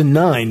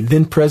 2009,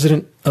 then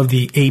president of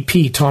the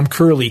AP, Tom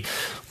Curley,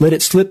 let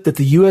it slip that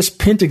the U.S.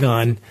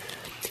 Pentagon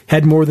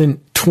had more than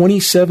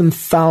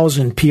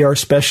 27,000 PR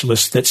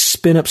specialists that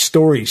spin up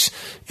stories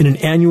in an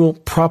annual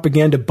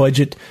propaganda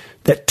budget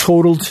that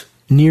totaled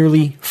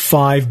nearly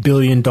 $5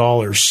 billion.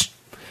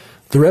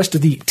 The rest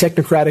of the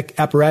technocratic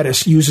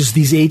apparatus uses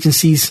these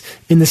agencies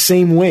in the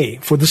same way,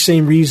 for the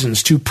same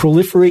reasons, to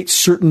proliferate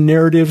certain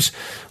narratives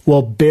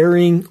while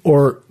burying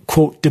or,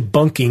 quote,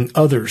 debunking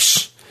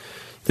others.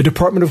 The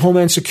Department of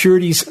Homeland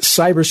Security's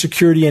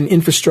Cybersecurity and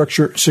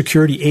Infrastructure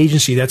Security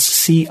Agency, that's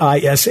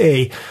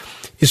CISA,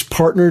 is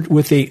partnered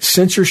with a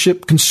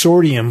censorship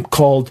consortium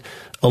called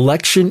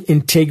Election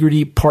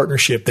Integrity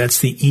Partnership, that's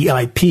the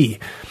EIP.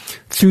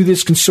 Through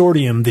this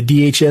consortium, the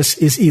DHS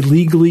is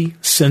illegally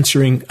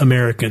censoring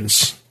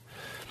Americans.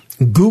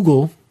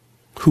 Google,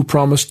 who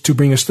promised to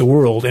bring us the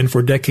world and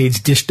for decades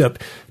dished up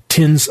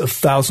tens of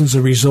thousands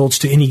of results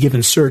to any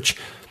given search,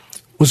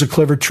 was a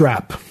clever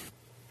trap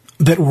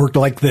that worked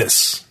like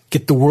this.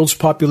 Get the world's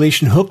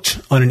population hooked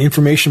on an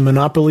information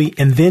monopoly,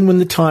 and then when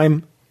the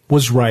time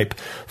was ripe,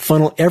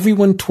 funnel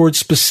everyone towards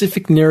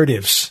specific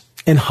narratives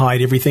and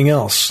hide everything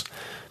else.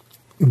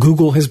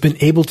 Google has been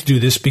able to do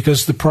this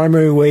because the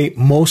primary way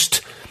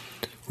most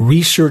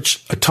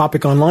research a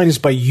topic online is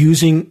by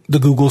using the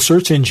Google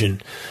search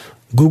engine.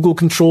 Google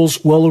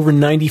controls well over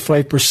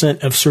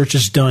 95% of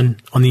searches done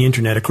on the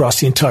internet across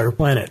the entire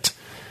planet.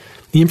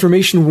 The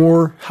information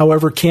war,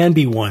 however, can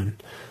be won,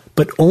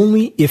 but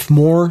only if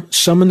more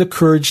summon the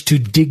courage to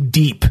dig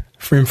deep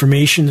for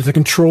information that the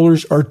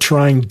controllers are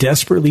trying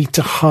desperately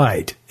to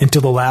hide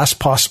until the last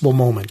possible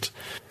moment.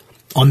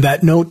 On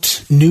that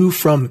note, new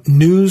from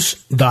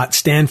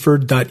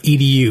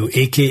news.stanford.edu,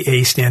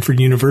 aka Stanford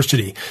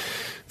University.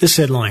 This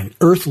headline,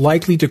 Earth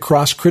likely to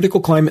cross critical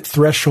climate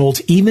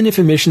thresholds even if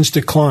emissions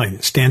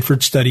decline,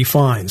 Stanford study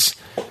finds.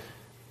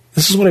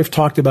 This is what I've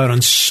talked about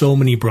on so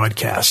many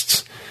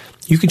broadcasts.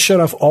 You can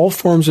shut off all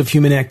forms of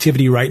human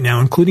activity right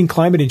now, including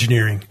climate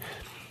engineering.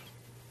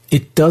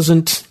 It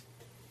doesn't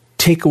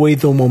take away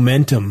the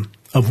momentum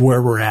of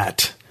where we're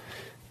at.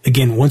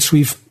 Again, once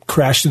we've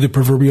crashed through the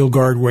proverbial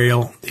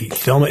guardrail, the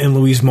Thelma and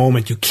Louise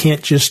moment, you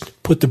can't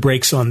just put the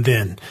brakes on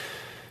then.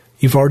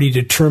 You've already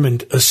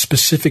determined a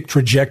specific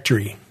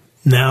trajectory.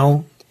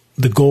 Now,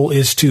 the goal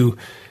is to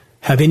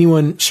have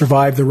anyone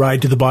survive the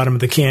ride to the bottom of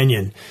the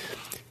canyon.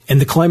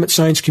 And the climate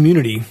science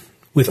community,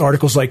 with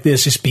articles like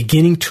this, is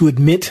beginning to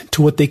admit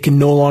to what they can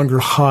no longer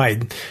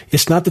hide.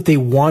 It's not that they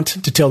want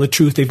to tell the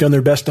truth. They've done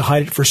their best to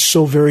hide it for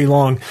so very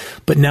long,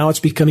 but now it's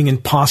becoming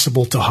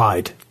impossible to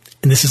hide.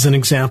 And this is an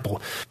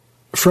example.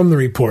 From the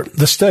report,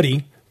 the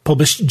study,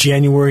 published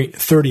January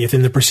 30th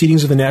in the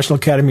Proceedings of the National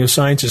Academy of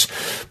Sciences,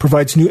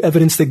 provides new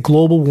evidence that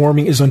global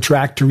warming is on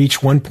track to reach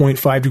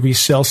 1.5 degrees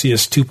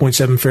Celsius,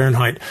 2.7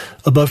 Fahrenheit,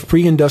 above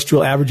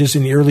pre-industrial averages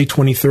in the early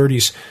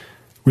 2030s,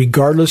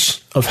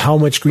 regardless of how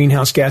much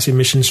greenhouse gas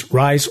emissions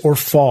rise or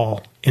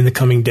fall in the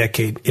coming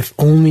decade. If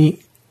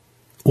only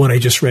what I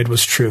just read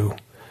was true.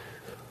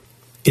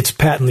 It's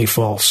patently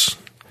false.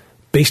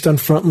 Based on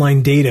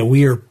frontline data,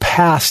 we are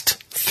past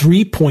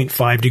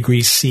 3.5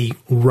 degrees C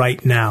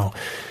right now.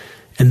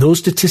 And those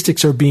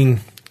statistics are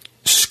being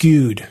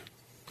skewed.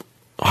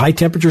 High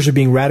temperatures are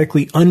being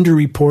radically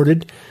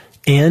underreported,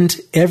 and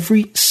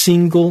every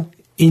single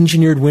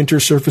engineered winter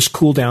surface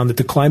cool down that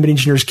the climate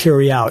engineers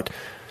carry out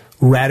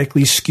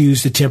radically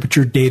skews the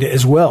temperature data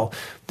as well.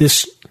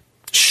 This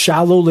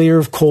shallow layer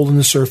of cold in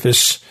the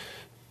surface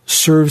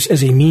serves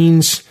as a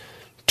means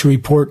to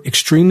report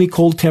extremely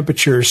cold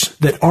temperatures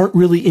that aren't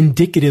really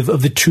indicative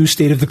of the true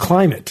state of the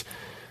climate,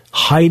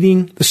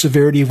 hiding the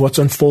severity of what's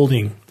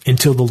unfolding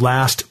until the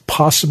last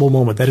possible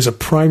moment. That is a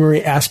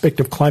primary aspect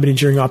of climate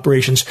engineering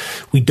operations.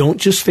 We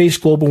don't just face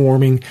global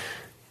warming.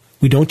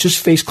 We don't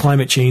just face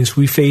climate change.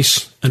 We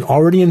face an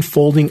already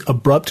unfolding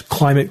abrupt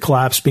climate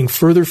collapse being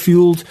further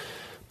fueled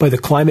by the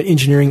climate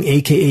engineering,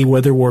 aka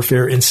weather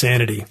warfare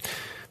insanity.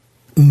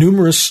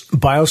 Numerous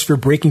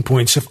biosphere breaking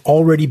points have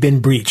already been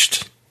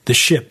breached. The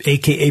ship,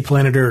 aka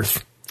planet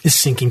Earth, is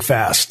sinking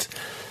fast.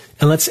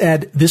 And let's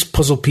add this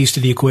puzzle piece to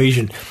the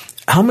equation.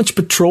 How much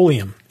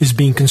petroleum is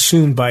being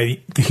consumed by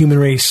the human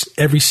race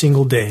every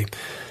single day?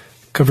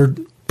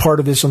 Covered part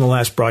of this on the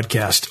last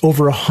broadcast.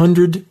 Over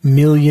 100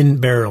 million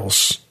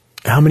barrels.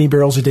 How many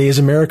barrels a day is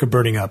America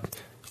burning up?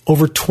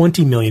 Over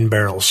 20 million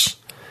barrels.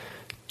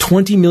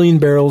 20 million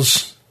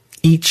barrels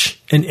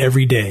each and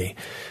every day.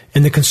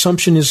 And the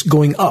consumption is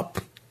going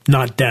up,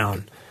 not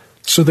down.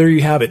 So there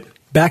you have it.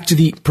 Back to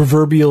the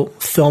proverbial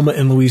Thelma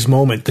and Louise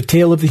moment, the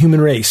tale of the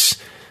human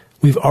race.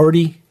 We've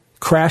already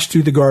crashed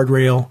through the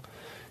guardrail,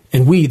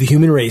 and we, the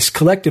human race,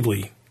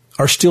 collectively,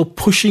 are still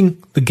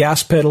pushing the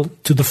gas pedal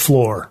to the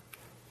floor.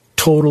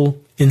 Total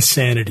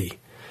insanity.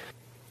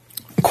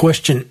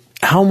 Question,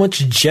 how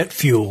much jet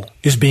fuel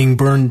is being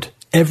burned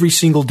every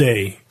single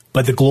day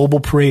by the global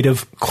parade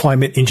of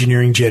climate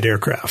engineering jet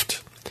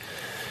aircraft?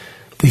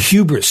 The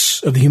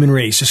hubris of the human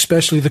race,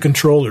 especially the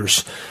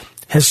controllers,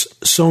 has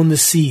sown the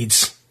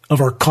seeds of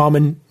our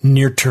common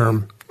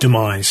near-term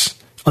demise.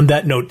 On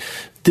that note,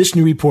 this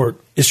new report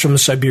is from the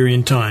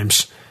Siberian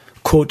Times.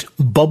 Quote,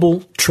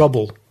 bubble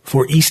trouble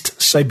for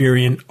East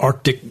Siberian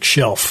Arctic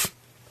shelf.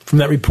 From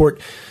that report,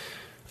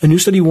 a new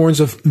study warns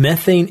of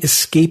methane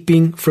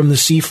escaping from the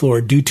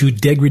seafloor due to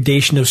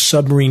degradation of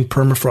submarine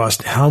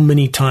permafrost. How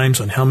many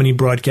times on how many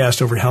broadcasts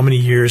over how many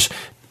years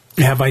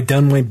have I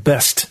done my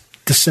best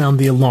to sound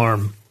the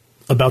alarm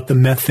about the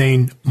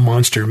methane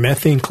monster,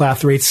 methane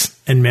clathrates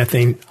and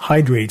methane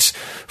hydrates,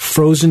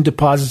 frozen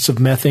deposits of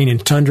methane in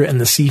tundra and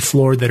the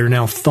seafloor that are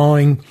now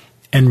thawing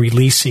and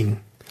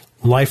releasing.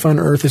 Life on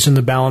Earth is in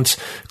the balance.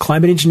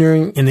 Climate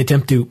engineering, in the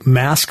attempt to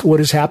mask what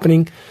is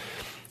happening,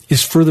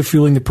 is further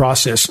fueling the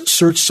process.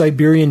 Search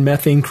Siberian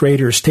methane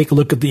craters. Take a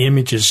look at the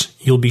images.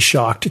 You'll be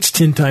shocked. It's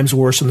 10 times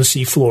worse on the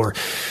seafloor.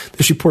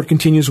 This report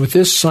continues with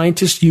this.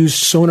 Scientists used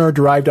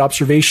sonar-derived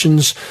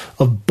observations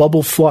of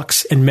bubble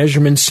flux and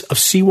measurements of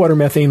seawater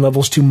methane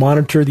levels to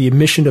monitor the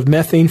emission of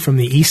methane from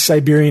the East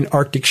Siberian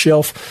Arctic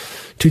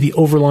shelf to the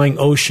overlying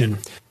ocean.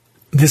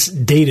 This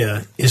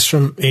data is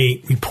from a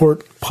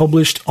report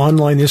published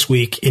online this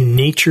week in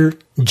Nature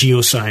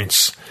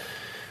Geoscience.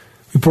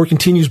 Report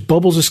continues,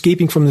 bubbles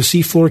escaping from the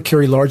seafloor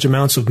carry large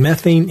amounts of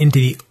methane into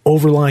the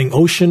overlying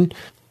ocean.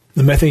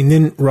 The methane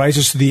then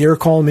rises through the air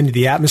column into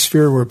the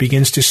atmosphere where it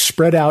begins to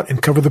spread out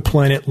and cover the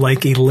planet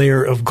like a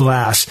layer of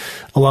glass,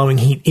 allowing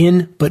heat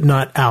in but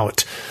not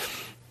out.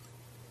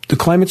 The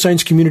climate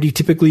science community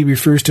typically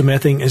refers to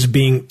methane as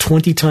being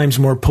 20 times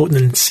more potent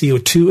than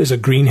CO2 as a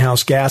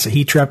greenhouse gas, a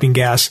heat-trapping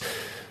gas,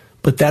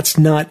 but that's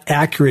not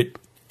accurate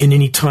in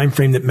any time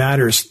frame that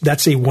matters.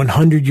 That's a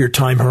 100-year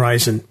time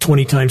horizon,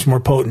 20 times more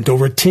potent.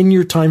 Over a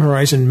 10-year time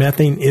horizon,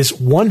 methane is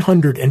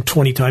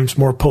 120 times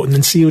more potent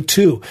than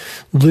CO2,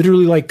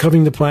 literally like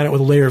covering the planet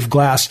with a layer of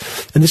glass.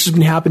 And this has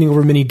been happening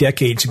over many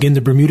decades. Again,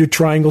 the Bermuda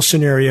Triangle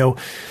scenario,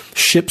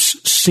 ships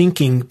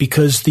sinking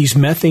because these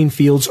methane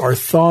fields are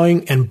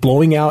thawing and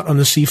blowing out on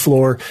the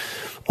seafloor.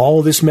 All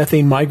of this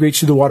methane migrates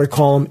through the water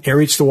column,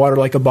 aerates the water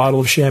like a bottle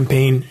of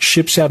champagne.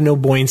 Ships have no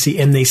buoyancy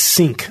and they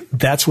sink.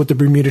 That's what the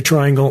Bermuda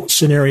Triangle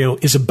scenario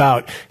is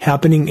about,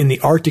 happening in the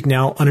Arctic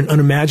now on an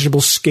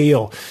unimaginable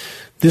scale.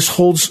 This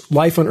holds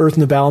life on Earth in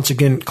the balance.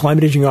 Again,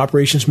 climate engineering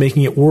operations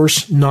making it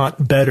worse,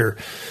 not better.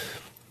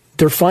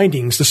 Their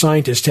findings, the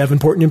scientists, have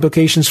important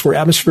implications for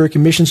atmospheric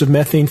emissions of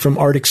methane from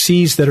Arctic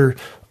seas that are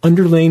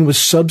underlain with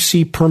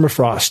subsea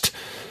permafrost.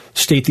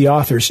 State the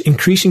authors,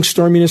 increasing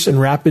storminess and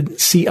rapid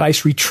sea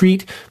ice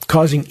retreat,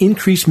 causing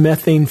increased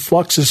methane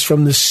fluxes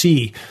from the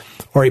sea,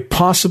 are a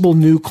possible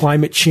new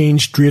climate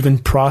change-driven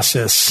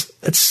process.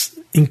 That's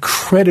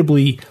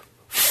incredibly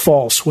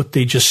false, what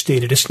they just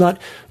stated. It's not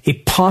a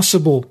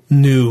possible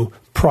new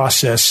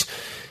process.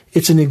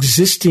 It's an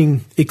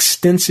existing,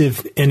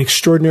 extensive, and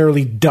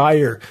extraordinarily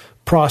dire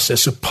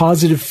process, a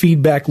positive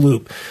feedback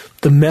loop.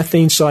 The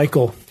methane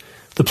cycle.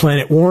 The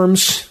planet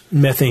warms,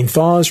 methane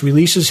thaws,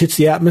 releases, hits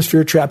the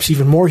atmosphere, traps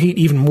even more heat,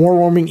 even more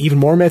warming, even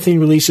more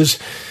methane releases.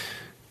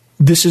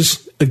 This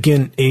is,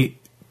 again, a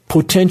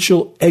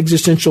potential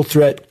existential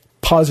threat,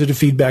 positive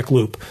feedback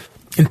loop.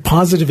 And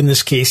positive in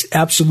this case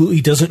absolutely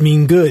doesn't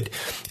mean good.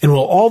 And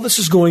while all this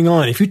is going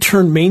on, if you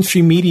turn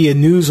mainstream media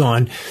news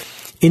on,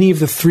 any of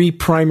the three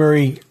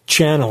primary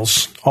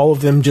channels, all of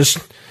them just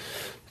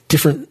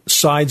different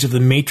sides of the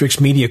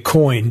matrix media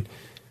coin,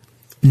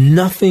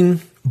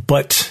 nothing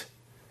but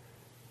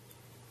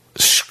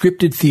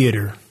scripted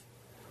theater,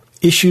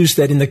 issues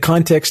that in the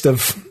context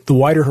of the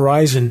wider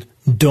horizon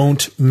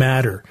don't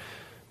matter.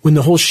 When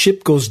the whole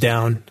ship goes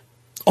down,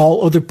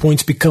 all other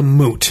points become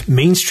moot.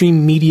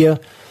 Mainstream media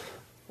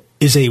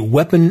is a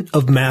weapon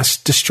of mass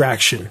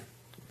distraction,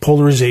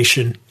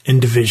 polarization, and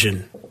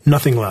division,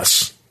 nothing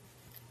less.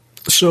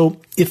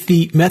 So if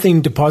the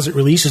methane deposit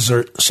releases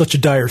are such a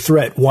dire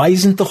threat, why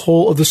isn't the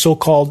whole of the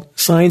so-called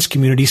science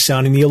community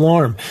sounding the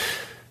alarm?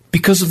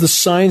 Because of the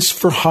science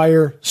for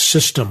hire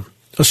system.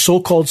 A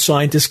so-called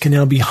scientist can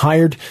now be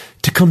hired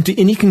to come to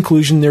any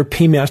conclusion their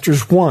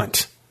paymasters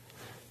want.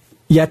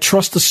 Yeah,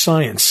 trust the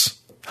science.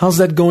 How's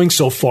that going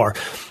so far?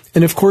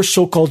 And of course,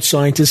 so-called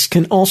scientists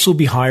can also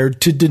be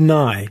hired to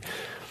deny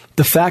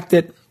the fact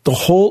that the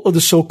whole of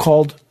the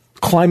so-called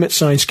climate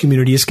science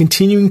community is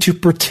continuing to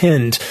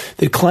pretend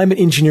that climate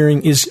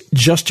engineering is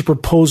just a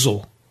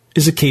proposal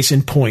is a case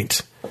in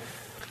point.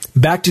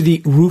 Back to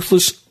the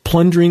ruthless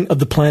plundering of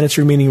the planet's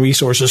remaining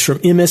resources from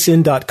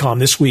MSN.com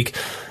this week.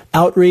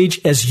 Outrage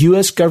as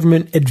U.S.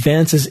 government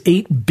advances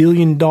 $8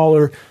 billion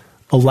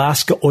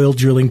Alaska oil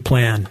drilling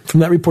plan. From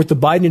that report, the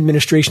Biden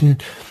administration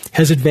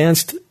has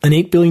advanced an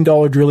 $8 billion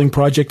drilling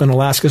project on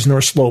Alaska's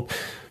North Slope.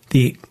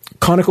 The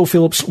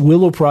ConocoPhillips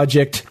Willow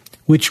project,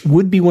 which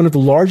would be one of the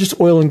largest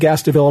oil and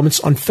gas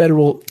developments on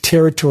federal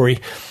territory,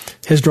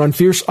 has drawn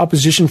fierce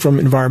opposition from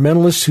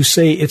environmentalists who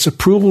say its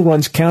approval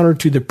runs counter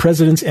to the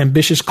president's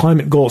ambitious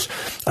climate goals.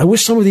 I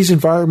wish some of these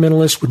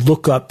environmentalists would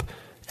look up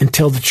and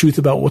tell the truth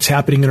about what's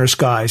happening in our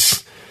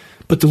skies.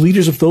 But the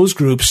leaders of those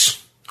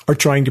groups are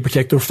trying to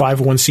protect their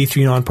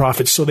 501c3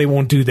 nonprofits, so they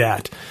won't do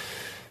that.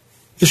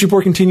 This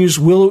report continues,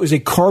 Willow is a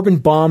carbon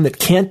bomb that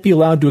can't be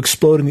allowed to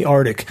explode in the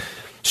Arctic.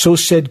 So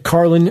said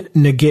Karlin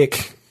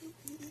Nagic,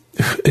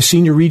 a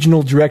senior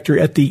regional director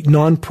at the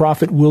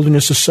nonprofit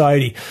Wilderness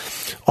Society.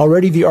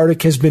 Already the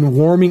Arctic has been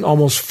warming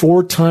almost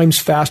 4 times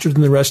faster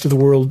than the rest of the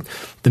world.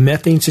 The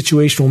methane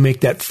situation will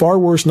make that far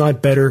worse,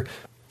 not better.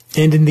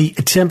 And in the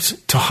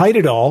attempt to hide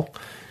it all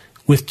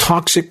with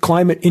toxic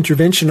climate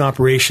intervention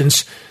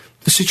operations,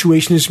 the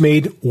situation is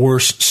made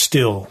worse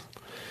still.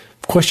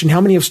 Question,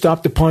 how many have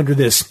stopped to ponder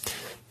this?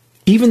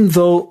 Even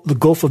though the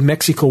Gulf of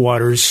Mexico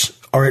waters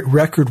are at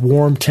record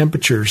warm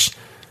temperatures,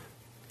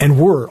 and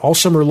were all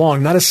summer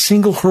long, not a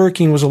single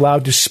hurricane was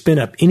allowed to spin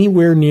up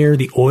anywhere near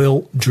the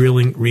oil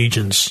drilling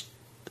regions.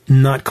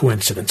 Not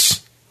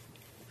coincidence.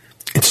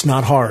 It's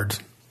not hard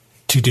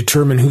to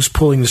determine who's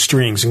pulling the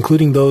strings,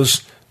 including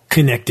those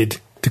connected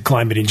to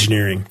climate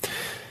engineering.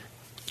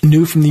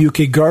 New from the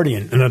UK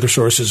Guardian and other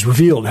sources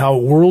revealed how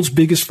world's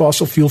biggest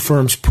fossil fuel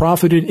firms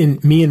profited in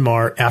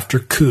Myanmar after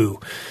coup.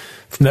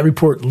 From that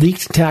report,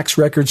 leaked tax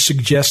records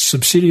suggest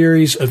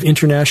subsidiaries of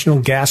international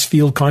gas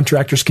field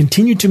contractors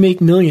continued to make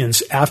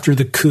millions after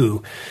the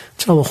coup.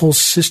 That's how the whole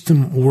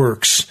system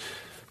works.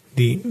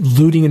 The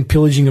looting and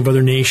pillaging of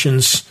other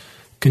nations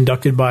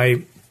conducted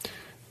by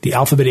the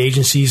alphabet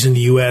agencies in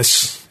the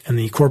U.S. and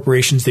the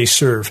corporations they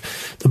serve.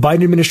 The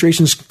Biden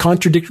administration's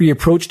contradictory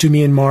approach to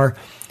Myanmar,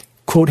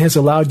 quote, has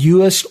allowed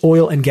U.S.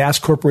 oil and gas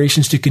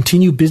corporations to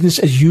continue business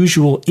as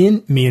usual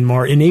in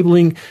Myanmar,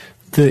 enabling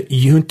the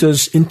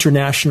junta's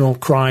international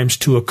crimes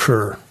to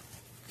occur.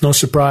 No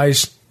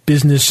surprise,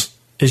 business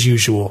as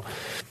usual.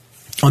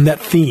 On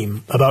that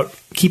theme about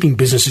keeping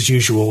business as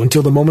usual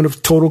until the moment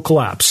of total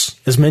collapse,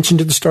 as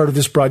mentioned at the start of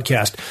this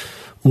broadcast,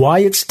 why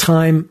it's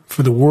time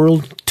for the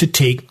world to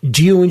take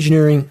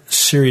geoengineering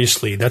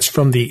seriously. That's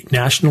from the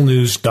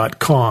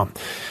nationalnews.com.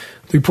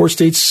 The report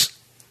states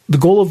the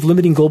goal of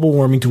limiting global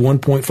warming to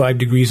 1.5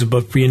 degrees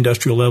above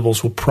pre-industrial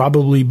levels will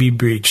probably be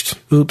breached.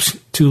 Oops,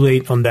 too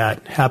late on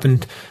that.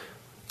 Happened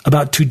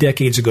about 2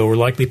 decades ago. We're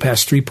likely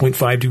past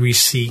 3.5 degrees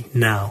C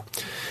now.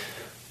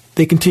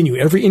 They continue.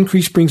 Every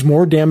increase brings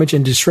more damage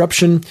and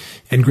disruption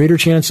and greater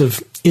chance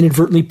of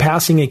inadvertently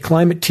passing a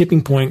climate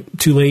tipping point.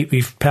 Too late.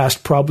 We've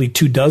passed probably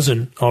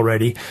 24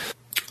 already.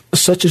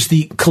 Such as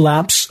the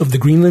collapse of the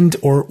Greenland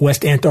or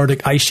West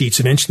Antarctic ice sheets,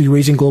 eventually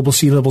raising global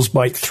sea levels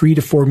by 3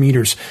 to 4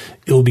 meters.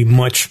 It will be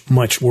much,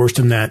 much worse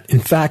than that. In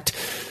fact,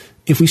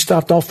 if we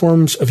stopped all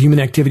forms of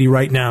human activity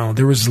right now,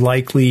 there was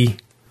likely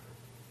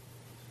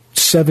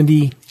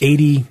 70,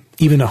 80,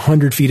 even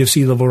 100 feet of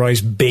sea level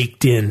rise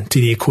baked in to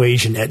the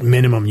equation at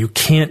minimum. You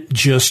can't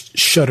just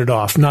shut it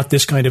off. Not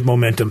this kind of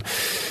momentum.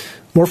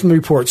 More from the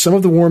report. Some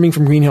of the warming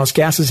from greenhouse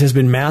gases has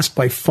been masked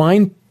by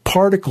fine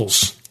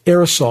particles,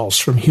 aerosols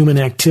from human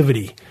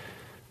activity.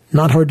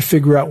 Not hard to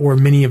figure out where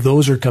many of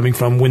those are coming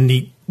from when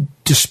the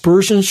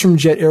dispersions from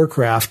jet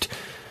aircraft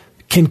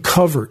can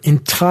cover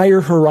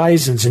entire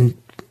horizons, and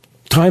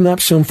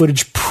time-lapse film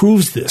footage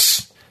proves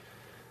this.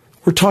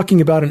 We're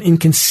talking about an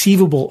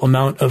inconceivable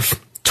amount of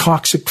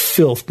toxic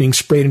filth being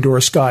sprayed into our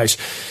skies.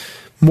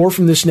 More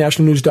from this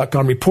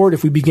nationalnews.com report.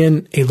 If we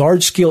begin a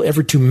large-scale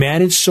effort to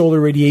manage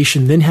solar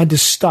radiation, then had to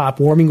stop,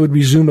 warming would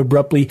resume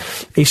abruptly,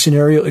 a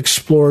scenario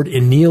explored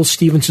in Neil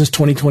Stephenson's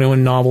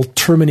 2021 novel,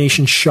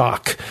 Termination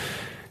Shock.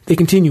 They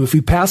continue, if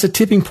we pass a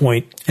tipping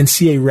point and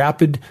see a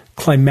rapid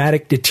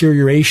climatic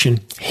deterioration,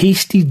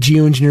 hasty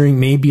geoengineering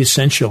may be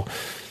essential.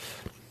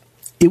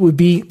 It would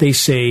be, they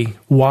say,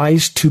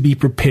 wise to be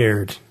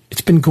prepared. It's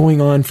been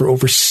going on for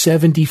over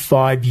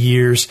 75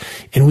 years,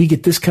 and we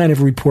get this kind of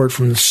a report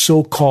from the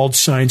so-called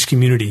science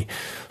community.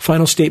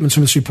 Final statements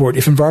from this report.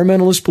 If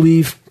environmentalists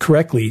believe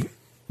correctly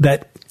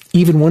that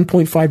even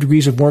 1.5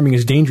 degrees of warming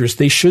is dangerous,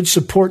 they should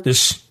support,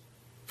 this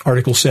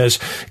article says,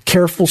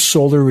 careful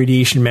solar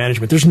radiation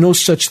management. There's no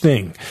such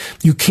thing.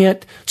 You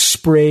can't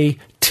spray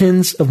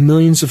tens of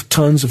millions of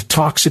tons of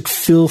toxic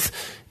filth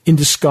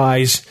into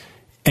skies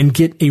and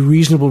get a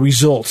reasonable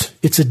result.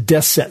 It's a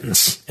death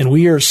sentence, and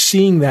we are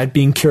seeing that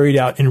being carried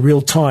out in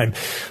real time.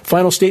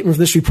 Final statement of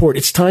this report.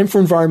 It's time for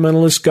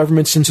environmentalists,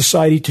 governments, and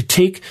society to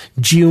take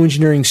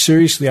geoengineering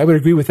seriously. I would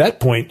agree with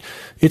that point.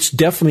 It's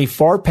definitely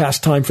far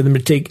past time for them to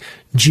take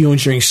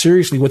geoengineering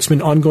seriously, what's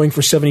been ongoing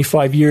for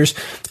 75 years,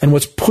 and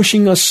what's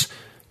pushing us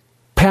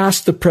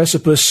past the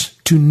precipice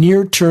to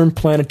near-term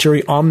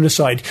planetary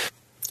omnicide.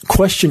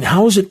 Question,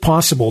 how is it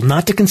possible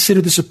not to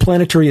consider this a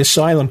planetary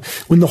asylum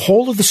when the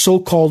whole of the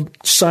so-called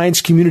science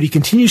community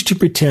continues to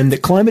pretend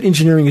that climate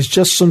engineering is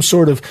just some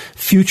sort of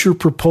future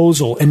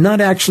proposal and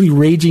not actually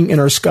raging in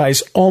our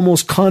skies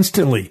almost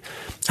constantly?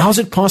 How is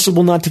it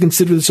possible not to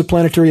consider this a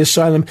planetary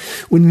asylum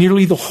when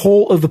nearly the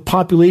whole of the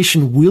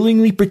population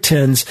willingly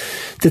pretends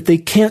that they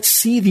can't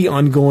see the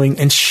ongoing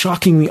and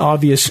shockingly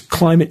obvious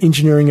climate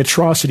engineering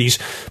atrocities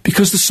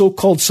because the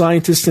so-called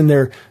scientists and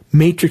their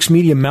matrix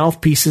media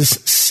mouthpieces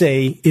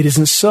say it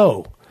isn't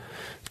so?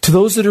 To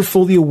those that are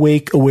fully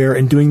awake, aware,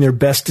 and doing their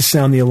best to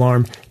sound the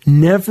alarm,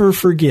 never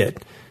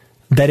forget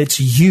that it's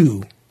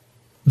you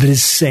that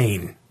is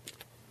sane.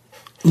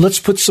 Let's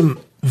put some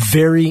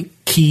very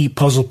key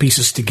puzzle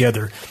pieces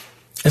together.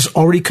 As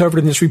already covered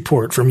in this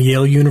report from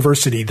Yale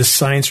University, the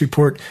science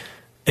report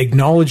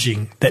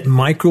acknowledging that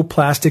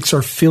microplastics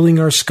are filling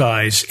our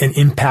skies and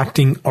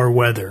impacting our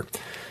weather.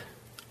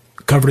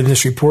 Covered in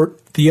this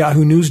report, the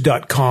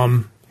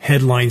yahoonews.com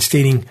headline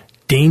stating,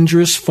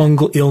 dangerous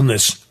fungal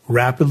illness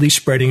rapidly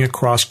spreading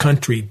across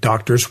country,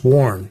 doctors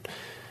warn.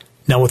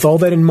 Now, with all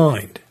that in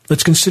mind,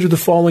 let's consider the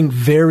following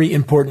very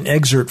important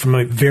excerpt from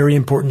a very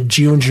important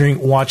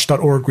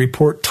geoengineeringwatch.org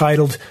report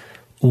titled,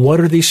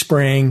 What Are They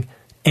Spraying?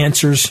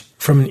 Answers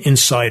from an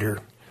Insider.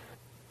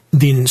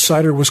 The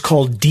insider was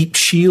called Deep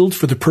Shield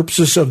for the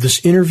purposes of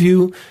this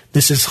interview.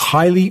 This is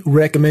highly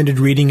recommended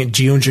reading at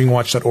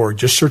geoengineeringwatch.org.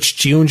 Just search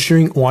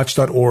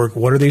geoengineeringwatch.org.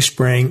 What are they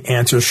spraying?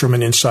 Answers from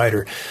an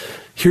insider.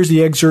 Here's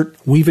the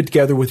excerpt. Weave it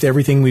together with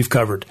everything we've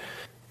covered.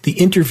 The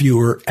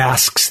interviewer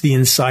asks the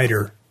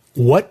insider,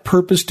 what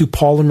purpose do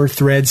polymer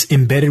threads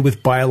embedded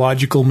with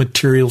biological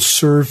materials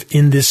serve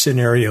in this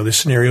scenario? This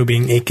scenario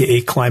being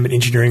AKA climate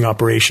engineering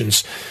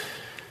operations.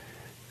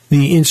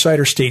 The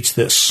insider states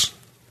this.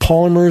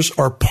 Polymers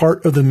are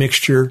part of the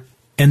mixture,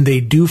 and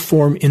they do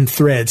form in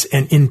threads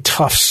and in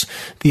tufts.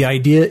 The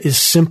idea is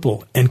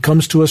simple and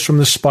comes to us from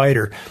the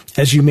spider.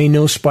 As you may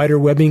know, spider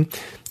webbing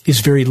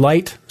is very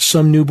light.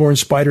 Some newborn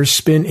spiders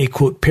spin a,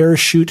 quote,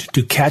 parachute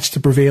to catch the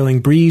prevailing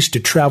breeze to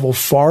travel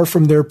far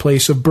from their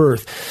place of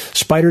birth.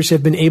 Spiders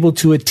have been able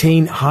to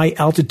attain high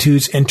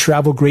altitudes and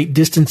travel great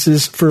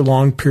distances for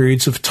long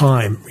periods of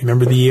time.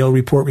 Remember, the Yale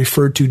report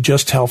referred to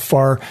just how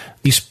far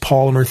these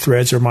polymer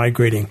threads are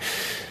migrating.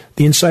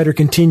 The insider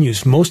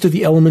continues, most of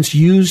the elements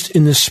used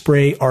in this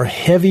spray are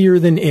heavier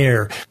than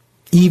air,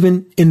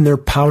 even in their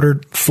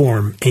powdered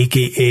form,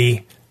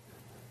 aka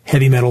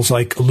heavy metals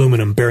like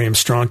aluminum, barium,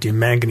 strontium,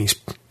 manganese,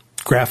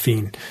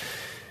 graphene,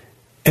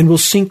 and will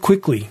sink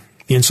quickly,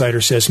 the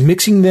insider says.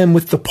 Mixing them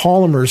with the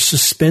polymers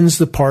suspends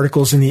the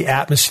particles in the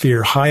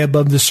atmosphere high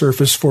above the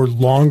surface for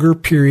longer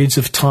periods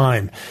of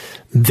time.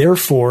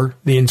 Therefore,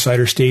 the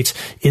insider states,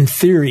 in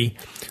theory,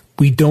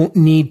 we don't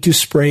need to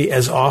spray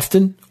as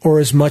often or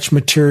as much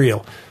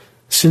material.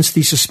 Since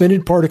the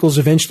suspended particles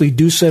eventually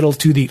do settle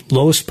to the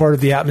lowest part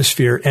of the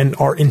atmosphere and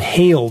are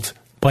inhaled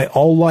by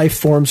all life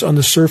forms on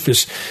the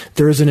surface,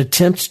 there is an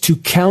attempt to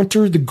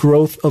counter the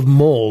growth of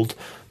mold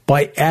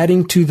by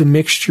adding to the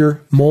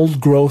mixture mold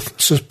growth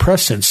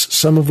suppressants,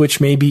 some of which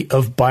may be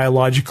of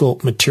biological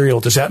material.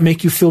 Does that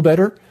make you feel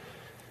better?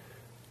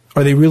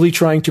 Are they really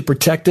trying to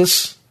protect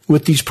us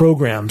with these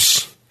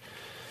programs?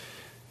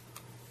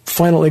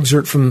 Final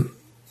excerpt from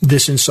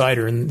this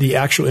insider, and the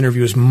actual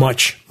interview is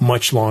much,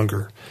 much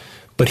longer.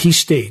 But he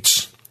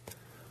states,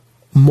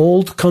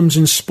 mold comes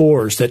in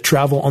spores that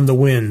travel on the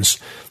winds.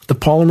 The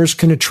polymers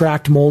can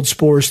attract mold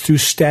spores through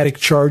static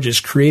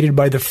charges created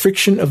by the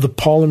friction of the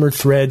polymer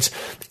threads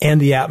and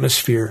the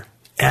atmosphere.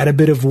 Add a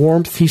bit of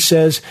warmth, he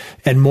says,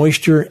 and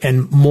moisture,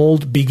 and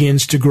mold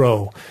begins to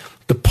grow.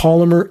 The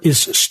polymer is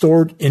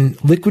stored in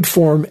liquid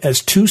form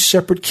as two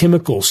separate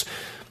chemicals.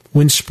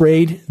 When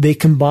sprayed, they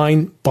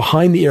combine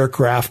behind the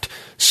aircraft,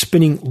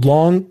 spinning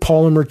long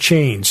polymer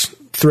chains,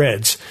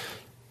 threads.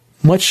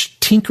 Much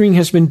tinkering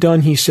has been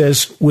done, he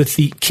says, with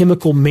the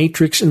chemical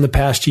matrix in the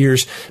past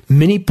years.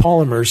 Many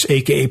polymers,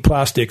 aka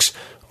plastics,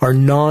 are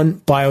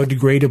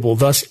non-biodegradable,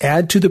 thus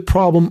add to the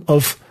problem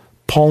of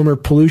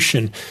polymer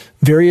pollution.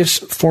 Various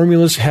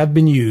formulas have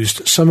been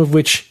used, some of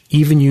which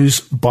even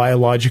use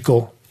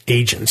biological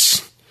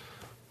agents.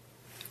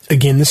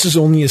 Again, this is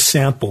only a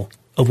sample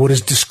of what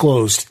is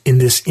disclosed in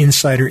this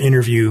insider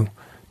interview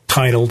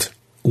titled,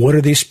 What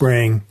Are They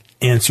Spraying?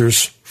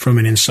 Answers from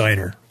an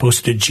Insider,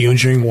 posted at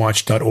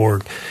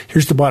geoengineeringwatch.org.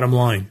 Here's the bottom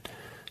line.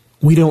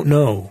 We don't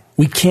know.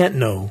 We can't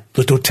know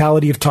the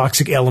totality of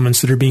toxic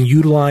elements that are being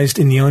utilized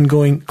in the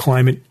ongoing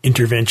climate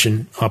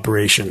intervention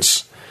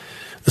operations.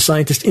 The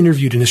scientist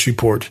interviewed in this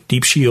report,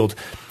 Deep Shield,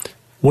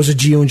 was a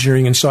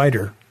geoengineering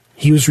insider.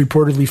 He was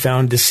reportedly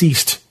found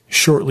deceased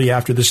shortly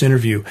after this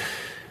interview.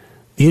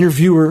 The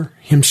interviewer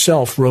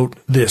himself wrote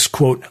this,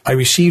 quote, I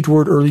received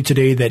word early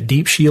today that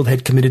Deep Shield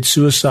had committed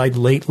suicide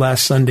late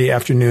last Sunday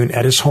afternoon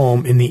at his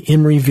home in the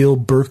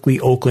Emeryville, Berkeley,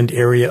 Oakland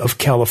area of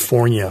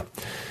California.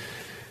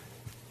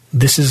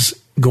 This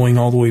is going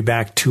all the way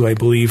back to, I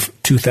believe,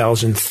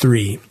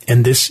 2003.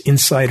 And this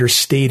insider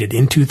stated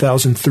in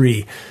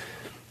 2003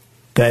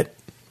 that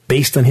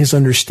based on his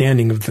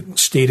understanding of the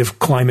state of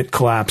climate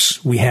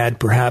collapse, we had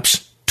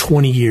perhaps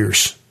 20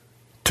 years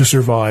to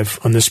survive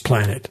on this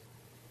planet.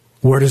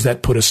 Where does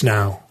that put us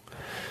now?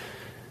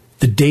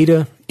 The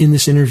data in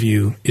this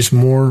interview is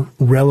more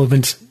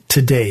relevant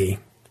today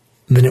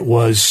than it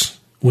was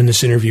when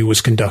this interview was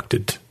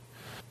conducted.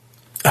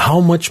 How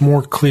much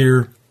more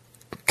clear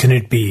can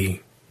it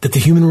be that the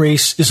human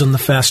race is on the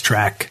fast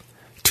track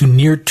to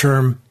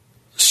near-term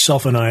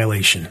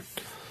self-annihilation?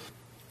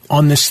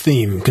 On this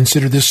theme,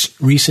 consider this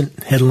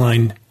recent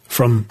headline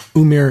from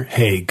Umair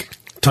Haig,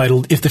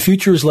 titled, If the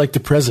Future is Like the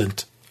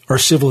Present, Our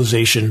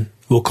Civilization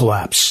Will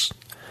Collapse.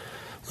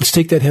 Let's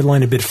take that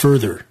headline a bit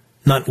further.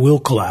 Not will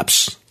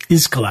collapse,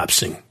 is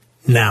collapsing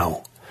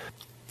now.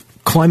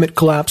 Climate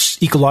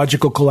collapse,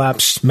 ecological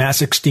collapse,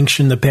 mass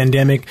extinction, the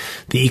pandemic,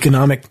 the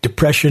economic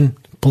depression,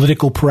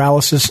 political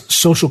paralysis,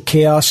 social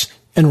chaos,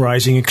 and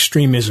rising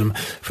extremism.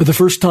 For the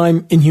first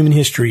time in human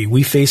history,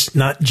 we face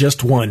not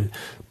just one,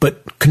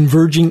 but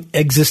converging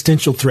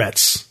existential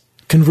threats,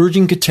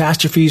 converging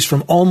catastrophes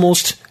from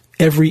almost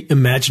every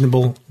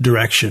imaginable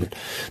direction.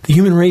 The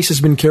human race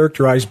has been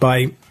characterized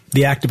by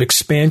the act of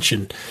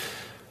expansion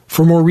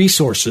for more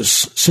resources,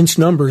 since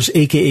numbers,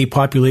 aka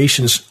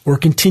populations, were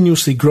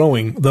continuously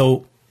growing,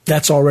 though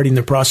that's already in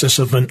the process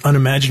of an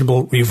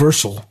unimaginable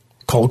reversal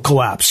called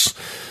collapse.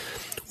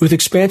 With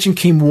expansion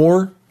came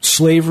war,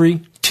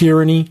 slavery,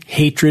 tyranny,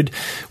 hatred.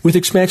 With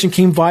expansion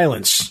came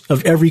violence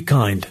of every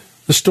kind.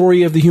 The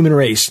story of the human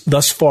race,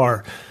 thus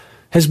far,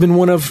 has been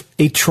one of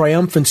a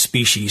triumphant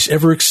species,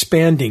 ever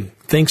expanding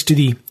thanks to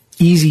the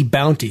easy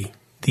bounty,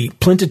 the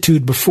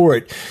plenitude before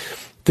it.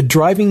 The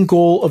driving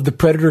goal of the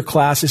predator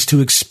class is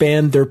to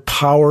expand their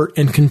power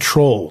and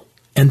control,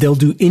 and they'll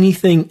do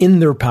anything in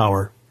their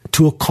power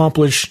to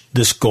accomplish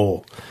this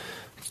goal.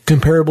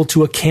 Comparable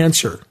to a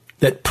cancer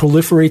that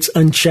proliferates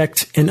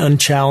unchecked and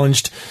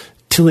unchallenged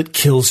till it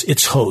kills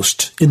its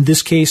host, in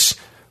this case,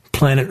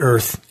 planet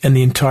Earth and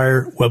the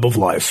entire web of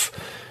life.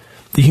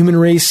 The human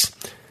race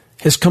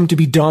has come to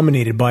be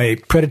dominated by a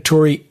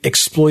predatory,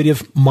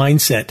 exploitive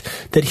mindset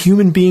that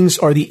human beings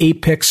are the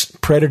apex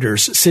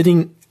predators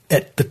sitting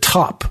at the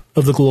top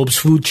of the globe's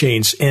food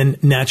chains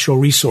and natural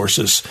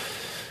resources.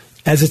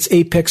 As its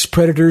apex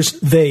predators,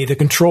 they, the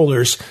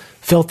controllers,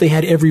 felt they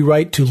had every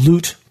right to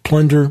loot,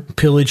 plunder,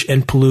 pillage,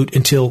 and pollute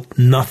until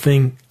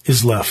nothing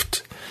is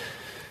left.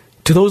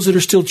 To those that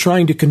are still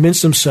trying to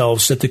convince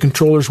themselves that the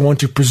controllers want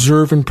to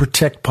preserve and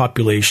protect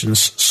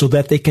populations so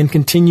that they can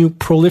continue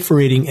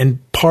proliferating and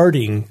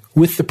partying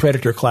with the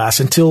predator class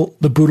until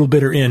the brutal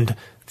bitter end,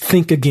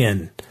 think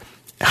again.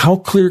 How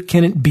clear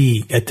can it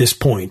be at this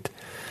point?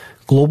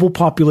 Global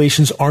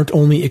populations aren't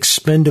only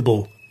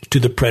expendable to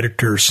the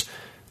predators.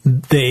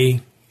 They,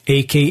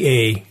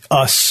 aka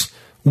us,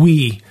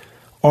 we,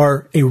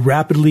 are a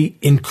rapidly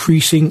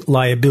increasing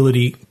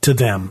liability to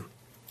them.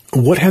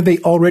 What have they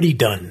already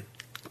done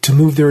to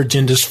move their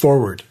agendas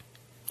forward?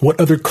 What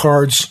other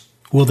cards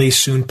will they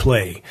soon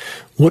play?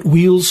 What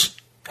wheels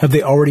have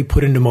they already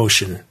put into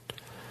motion?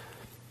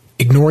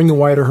 Ignoring the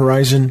wider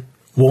horizon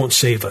won't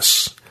save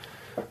us.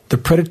 The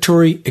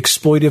predatory,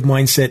 exploitive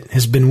mindset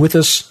has been with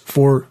us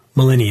for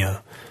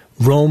millennia.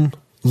 Rome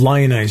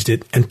lionized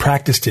it and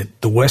practiced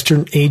it. The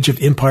Western Age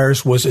of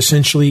Empires was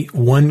essentially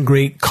one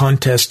great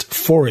contest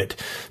for it,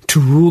 to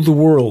rule the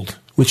world,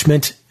 which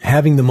meant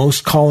having the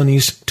most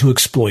colonies to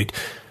exploit,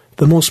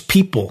 the most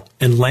people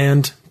and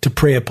land to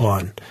prey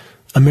upon.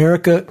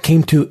 America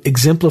came to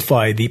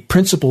exemplify the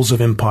principles of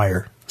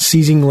empire,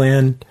 seizing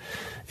land,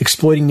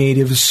 exploiting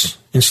natives,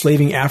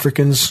 enslaving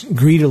Africans,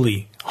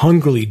 greedily,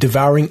 hungrily,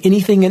 devouring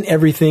anything and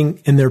everything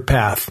in their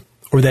path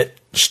or that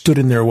stood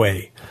in their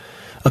way.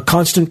 A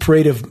constant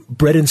parade of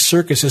bread and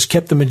circus has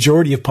kept the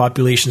majority of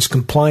populations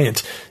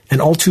compliant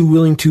and all too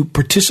willing to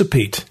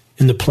participate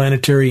in the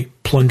planetary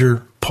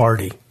plunder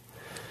party.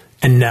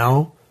 And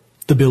now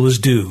the bill is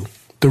due.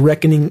 The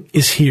reckoning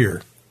is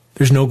here.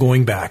 There's no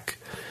going back.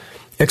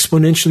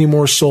 Exponentially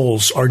more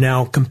souls are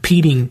now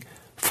competing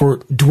for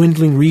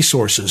dwindling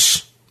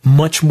resources,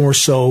 much more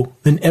so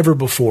than ever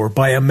before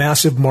by a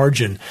massive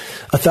margin.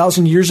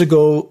 1,000 years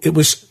ago, it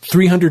was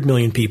 300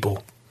 million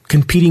people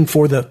competing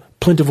for the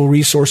plentiful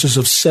resources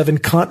of 7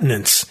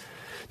 continents.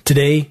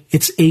 Today,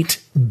 it's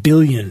 8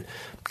 billion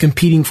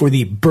competing for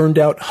the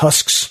burned-out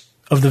husks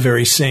of the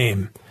very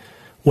same.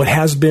 What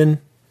has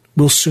been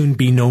will soon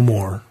be no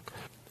more.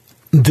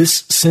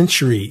 This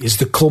century is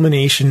the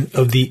culmination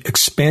of the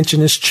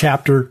expansionist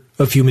chapter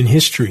of human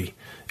history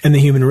and the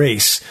human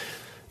race.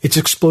 It's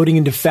exploding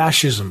into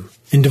fascism,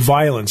 into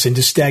violence,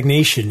 into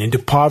stagnation, into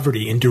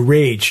poverty, into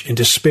rage, and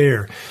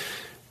despair.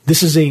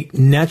 This is a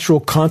natural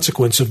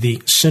consequence of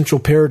the central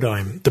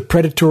paradigm, the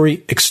predatory,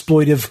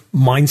 exploitive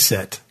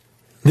mindset.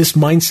 This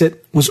mindset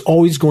was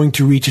always going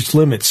to reach its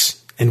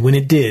limits, and when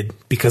it did,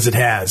 because it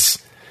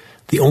has,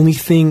 the only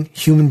thing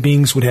human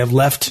beings would have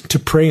left to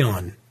prey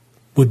on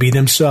would be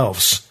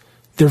themselves,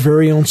 their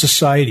very own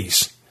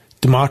societies,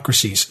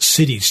 democracies,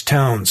 cities,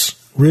 towns,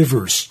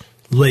 rivers,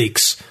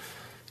 lakes,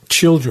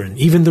 children,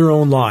 even their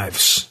own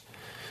lives.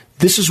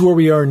 This is where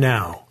we are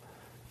now,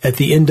 at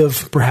the end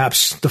of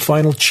perhaps the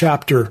final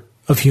chapter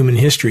of human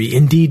history,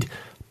 indeed,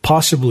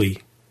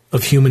 possibly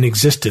of human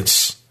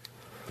existence.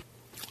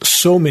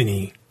 So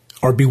many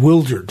are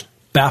bewildered,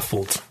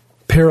 baffled,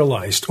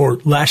 paralyzed, or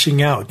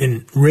lashing out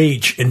in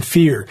rage and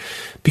fear,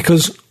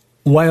 because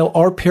while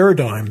our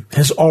paradigm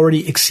has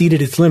already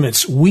exceeded its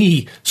limits,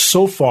 we,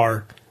 so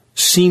far,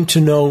 seem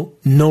to know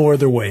no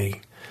other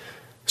way.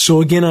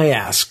 So again I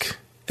ask,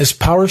 as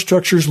power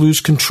structures lose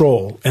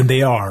control, and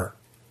they are,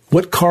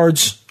 what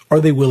cards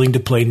are they willing to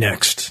play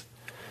next?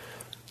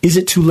 Is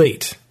it too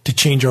late to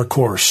change our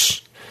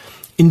course?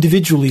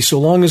 Individually, so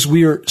long as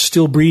we are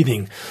still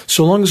breathing,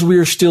 so long as we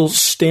are still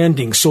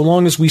standing, so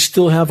long as we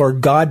still have our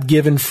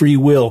God-given free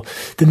will,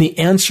 then the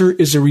answer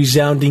is a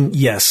resounding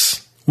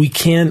yes. We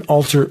can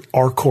alter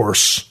our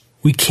course.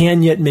 We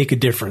can yet make a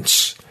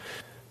difference.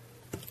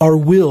 Our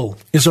will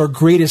is our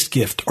greatest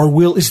gift. Our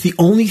will is the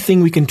only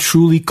thing we can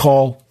truly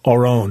call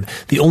our own,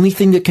 the only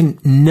thing that can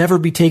never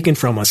be taken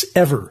from us,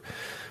 ever.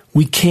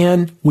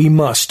 We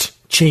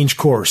must change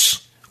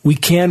course.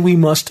 We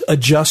must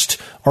adjust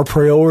our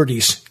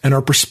priorities and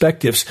our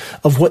perspectives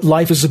of what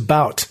life is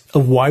about,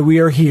 of why we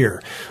are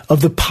here,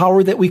 of the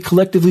power that we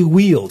collectively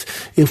wield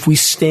if we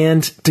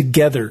stand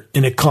together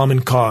in a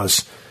common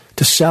cause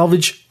to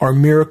salvage our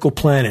miracle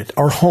planet,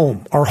 our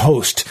home, our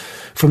host,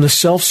 from the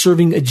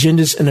self-serving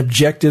agendas and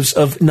objectives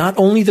of not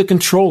only the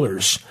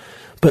controllers,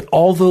 but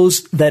all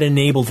those that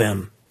enable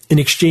them in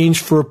exchange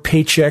for a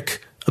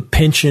paycheck, a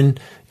pension,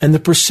 and the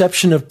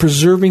perception of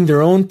preserving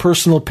their own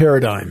personal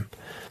paradigm.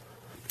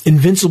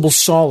 Invincible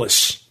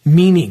solace,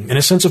 meaning, and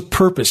a sense of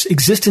purpose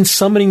exist in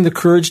summoning the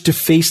courage to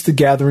face the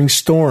gathering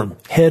storm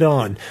head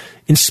on,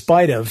 in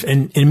spite of,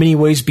 and in many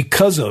ways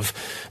because of,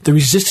 the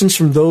resistance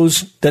from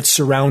those that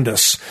surround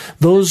us,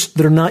 those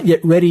that are not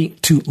yet ready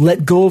to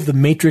let go of the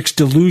matrix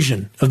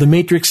delusion, of the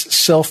matrix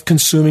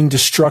self-consuming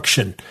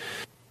destruction.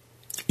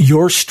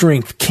 Your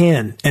strength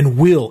can and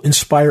will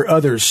inspire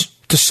others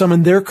to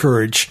summon their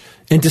courage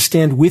and to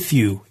stand with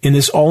you in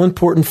this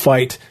all-important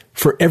fight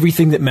for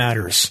everything that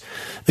matters.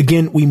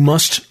 Again, we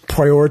must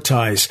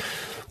prioritize.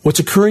 What's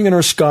occurring in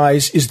our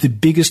skies is the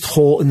biggest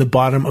hole in the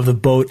bottom of the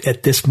boat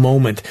at this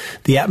moment.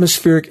 The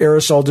atmospheric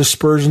aerosol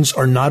dispersions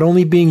are not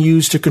only being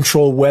used to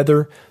control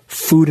weather,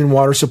 food and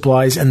water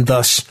supplies, and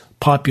thus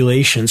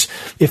populations.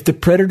 If the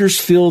predators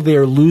feel they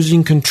are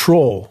losing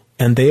control,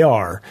 and they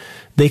are,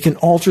 they can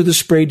alter the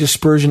spray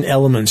dispersion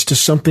elements to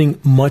something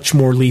much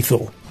more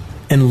lethal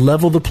and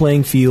level the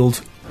playing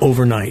field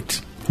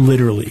overnight,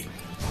 literally.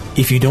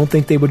 If you don't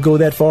think they would go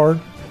that far,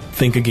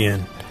 think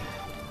again.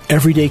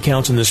 Every day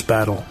counts in this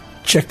battle.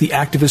 Check the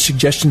activist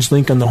suggestions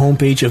link on the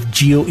homepage of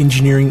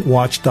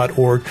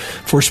geoengineeringwatch.org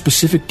for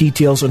specific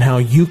details on how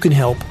you can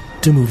help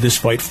to move this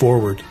fight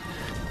forward.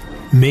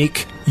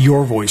 Make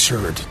your voice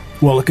heard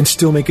while it can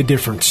still make a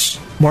difference.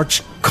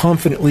 March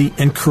confidently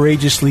and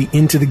courageously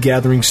into the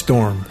gathering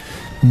storm.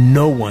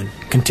 No one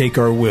can take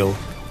our will,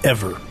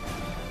 ever.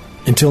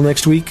 Until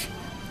next week,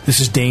 this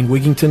is Dane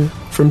Wigington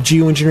from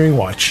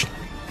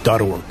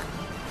geoengineeringwatch.org.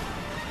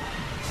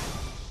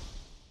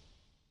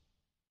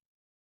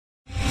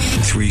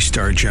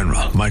 3-star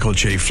General Michael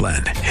J.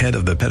 Flynn, head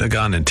of the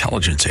Pentagon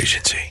Intelligence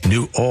Agency,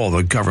 knew all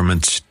the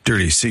government's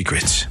dirty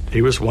secrets.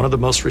 He was one of the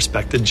most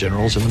respected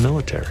generals in the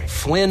military.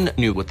 Flynn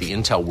knew what the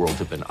intel world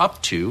had been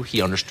up to.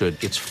 He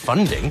understood its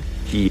funding.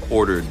 He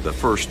ordered the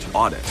first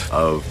audit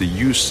of the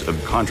use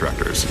of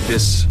contractors.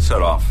 This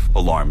set off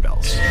alarm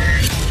bells.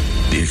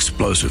 The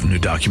explosive new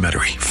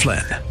documentary,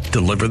 Flynn,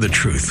 Deliver the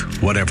Truth,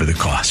 Whatever the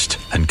Cost,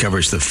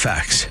 uncovers the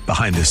facts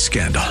behind this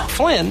scandal.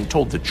 Flynn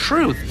told the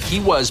truth. He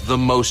was the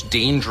most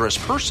dangerous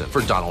person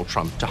for Donald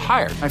Trump to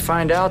hire. I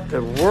find out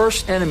the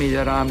worst enemy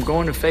that I'm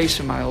going to face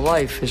in my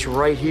life is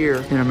right here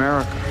in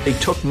America. They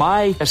took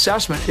my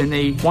assessment and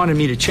they wanted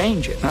me to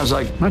change it. And I was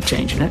like, I'm not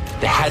changing it.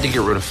 They had to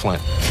get rid of Flynn.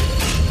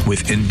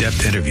 With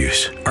in-depth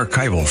interviews,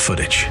 archival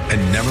footage,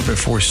 and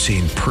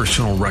never-before-seen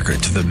personal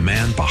records of the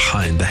man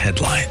behind the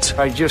headlines.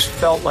 I just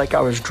felt like I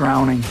was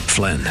drowning.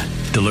 Flynn,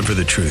 Deliver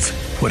the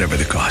Truth, Whatever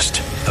the Cost.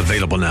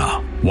 Available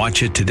now.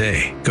 Watch it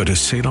today. Go to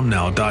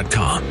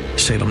salemnow.com.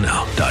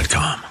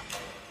 salemnow.com.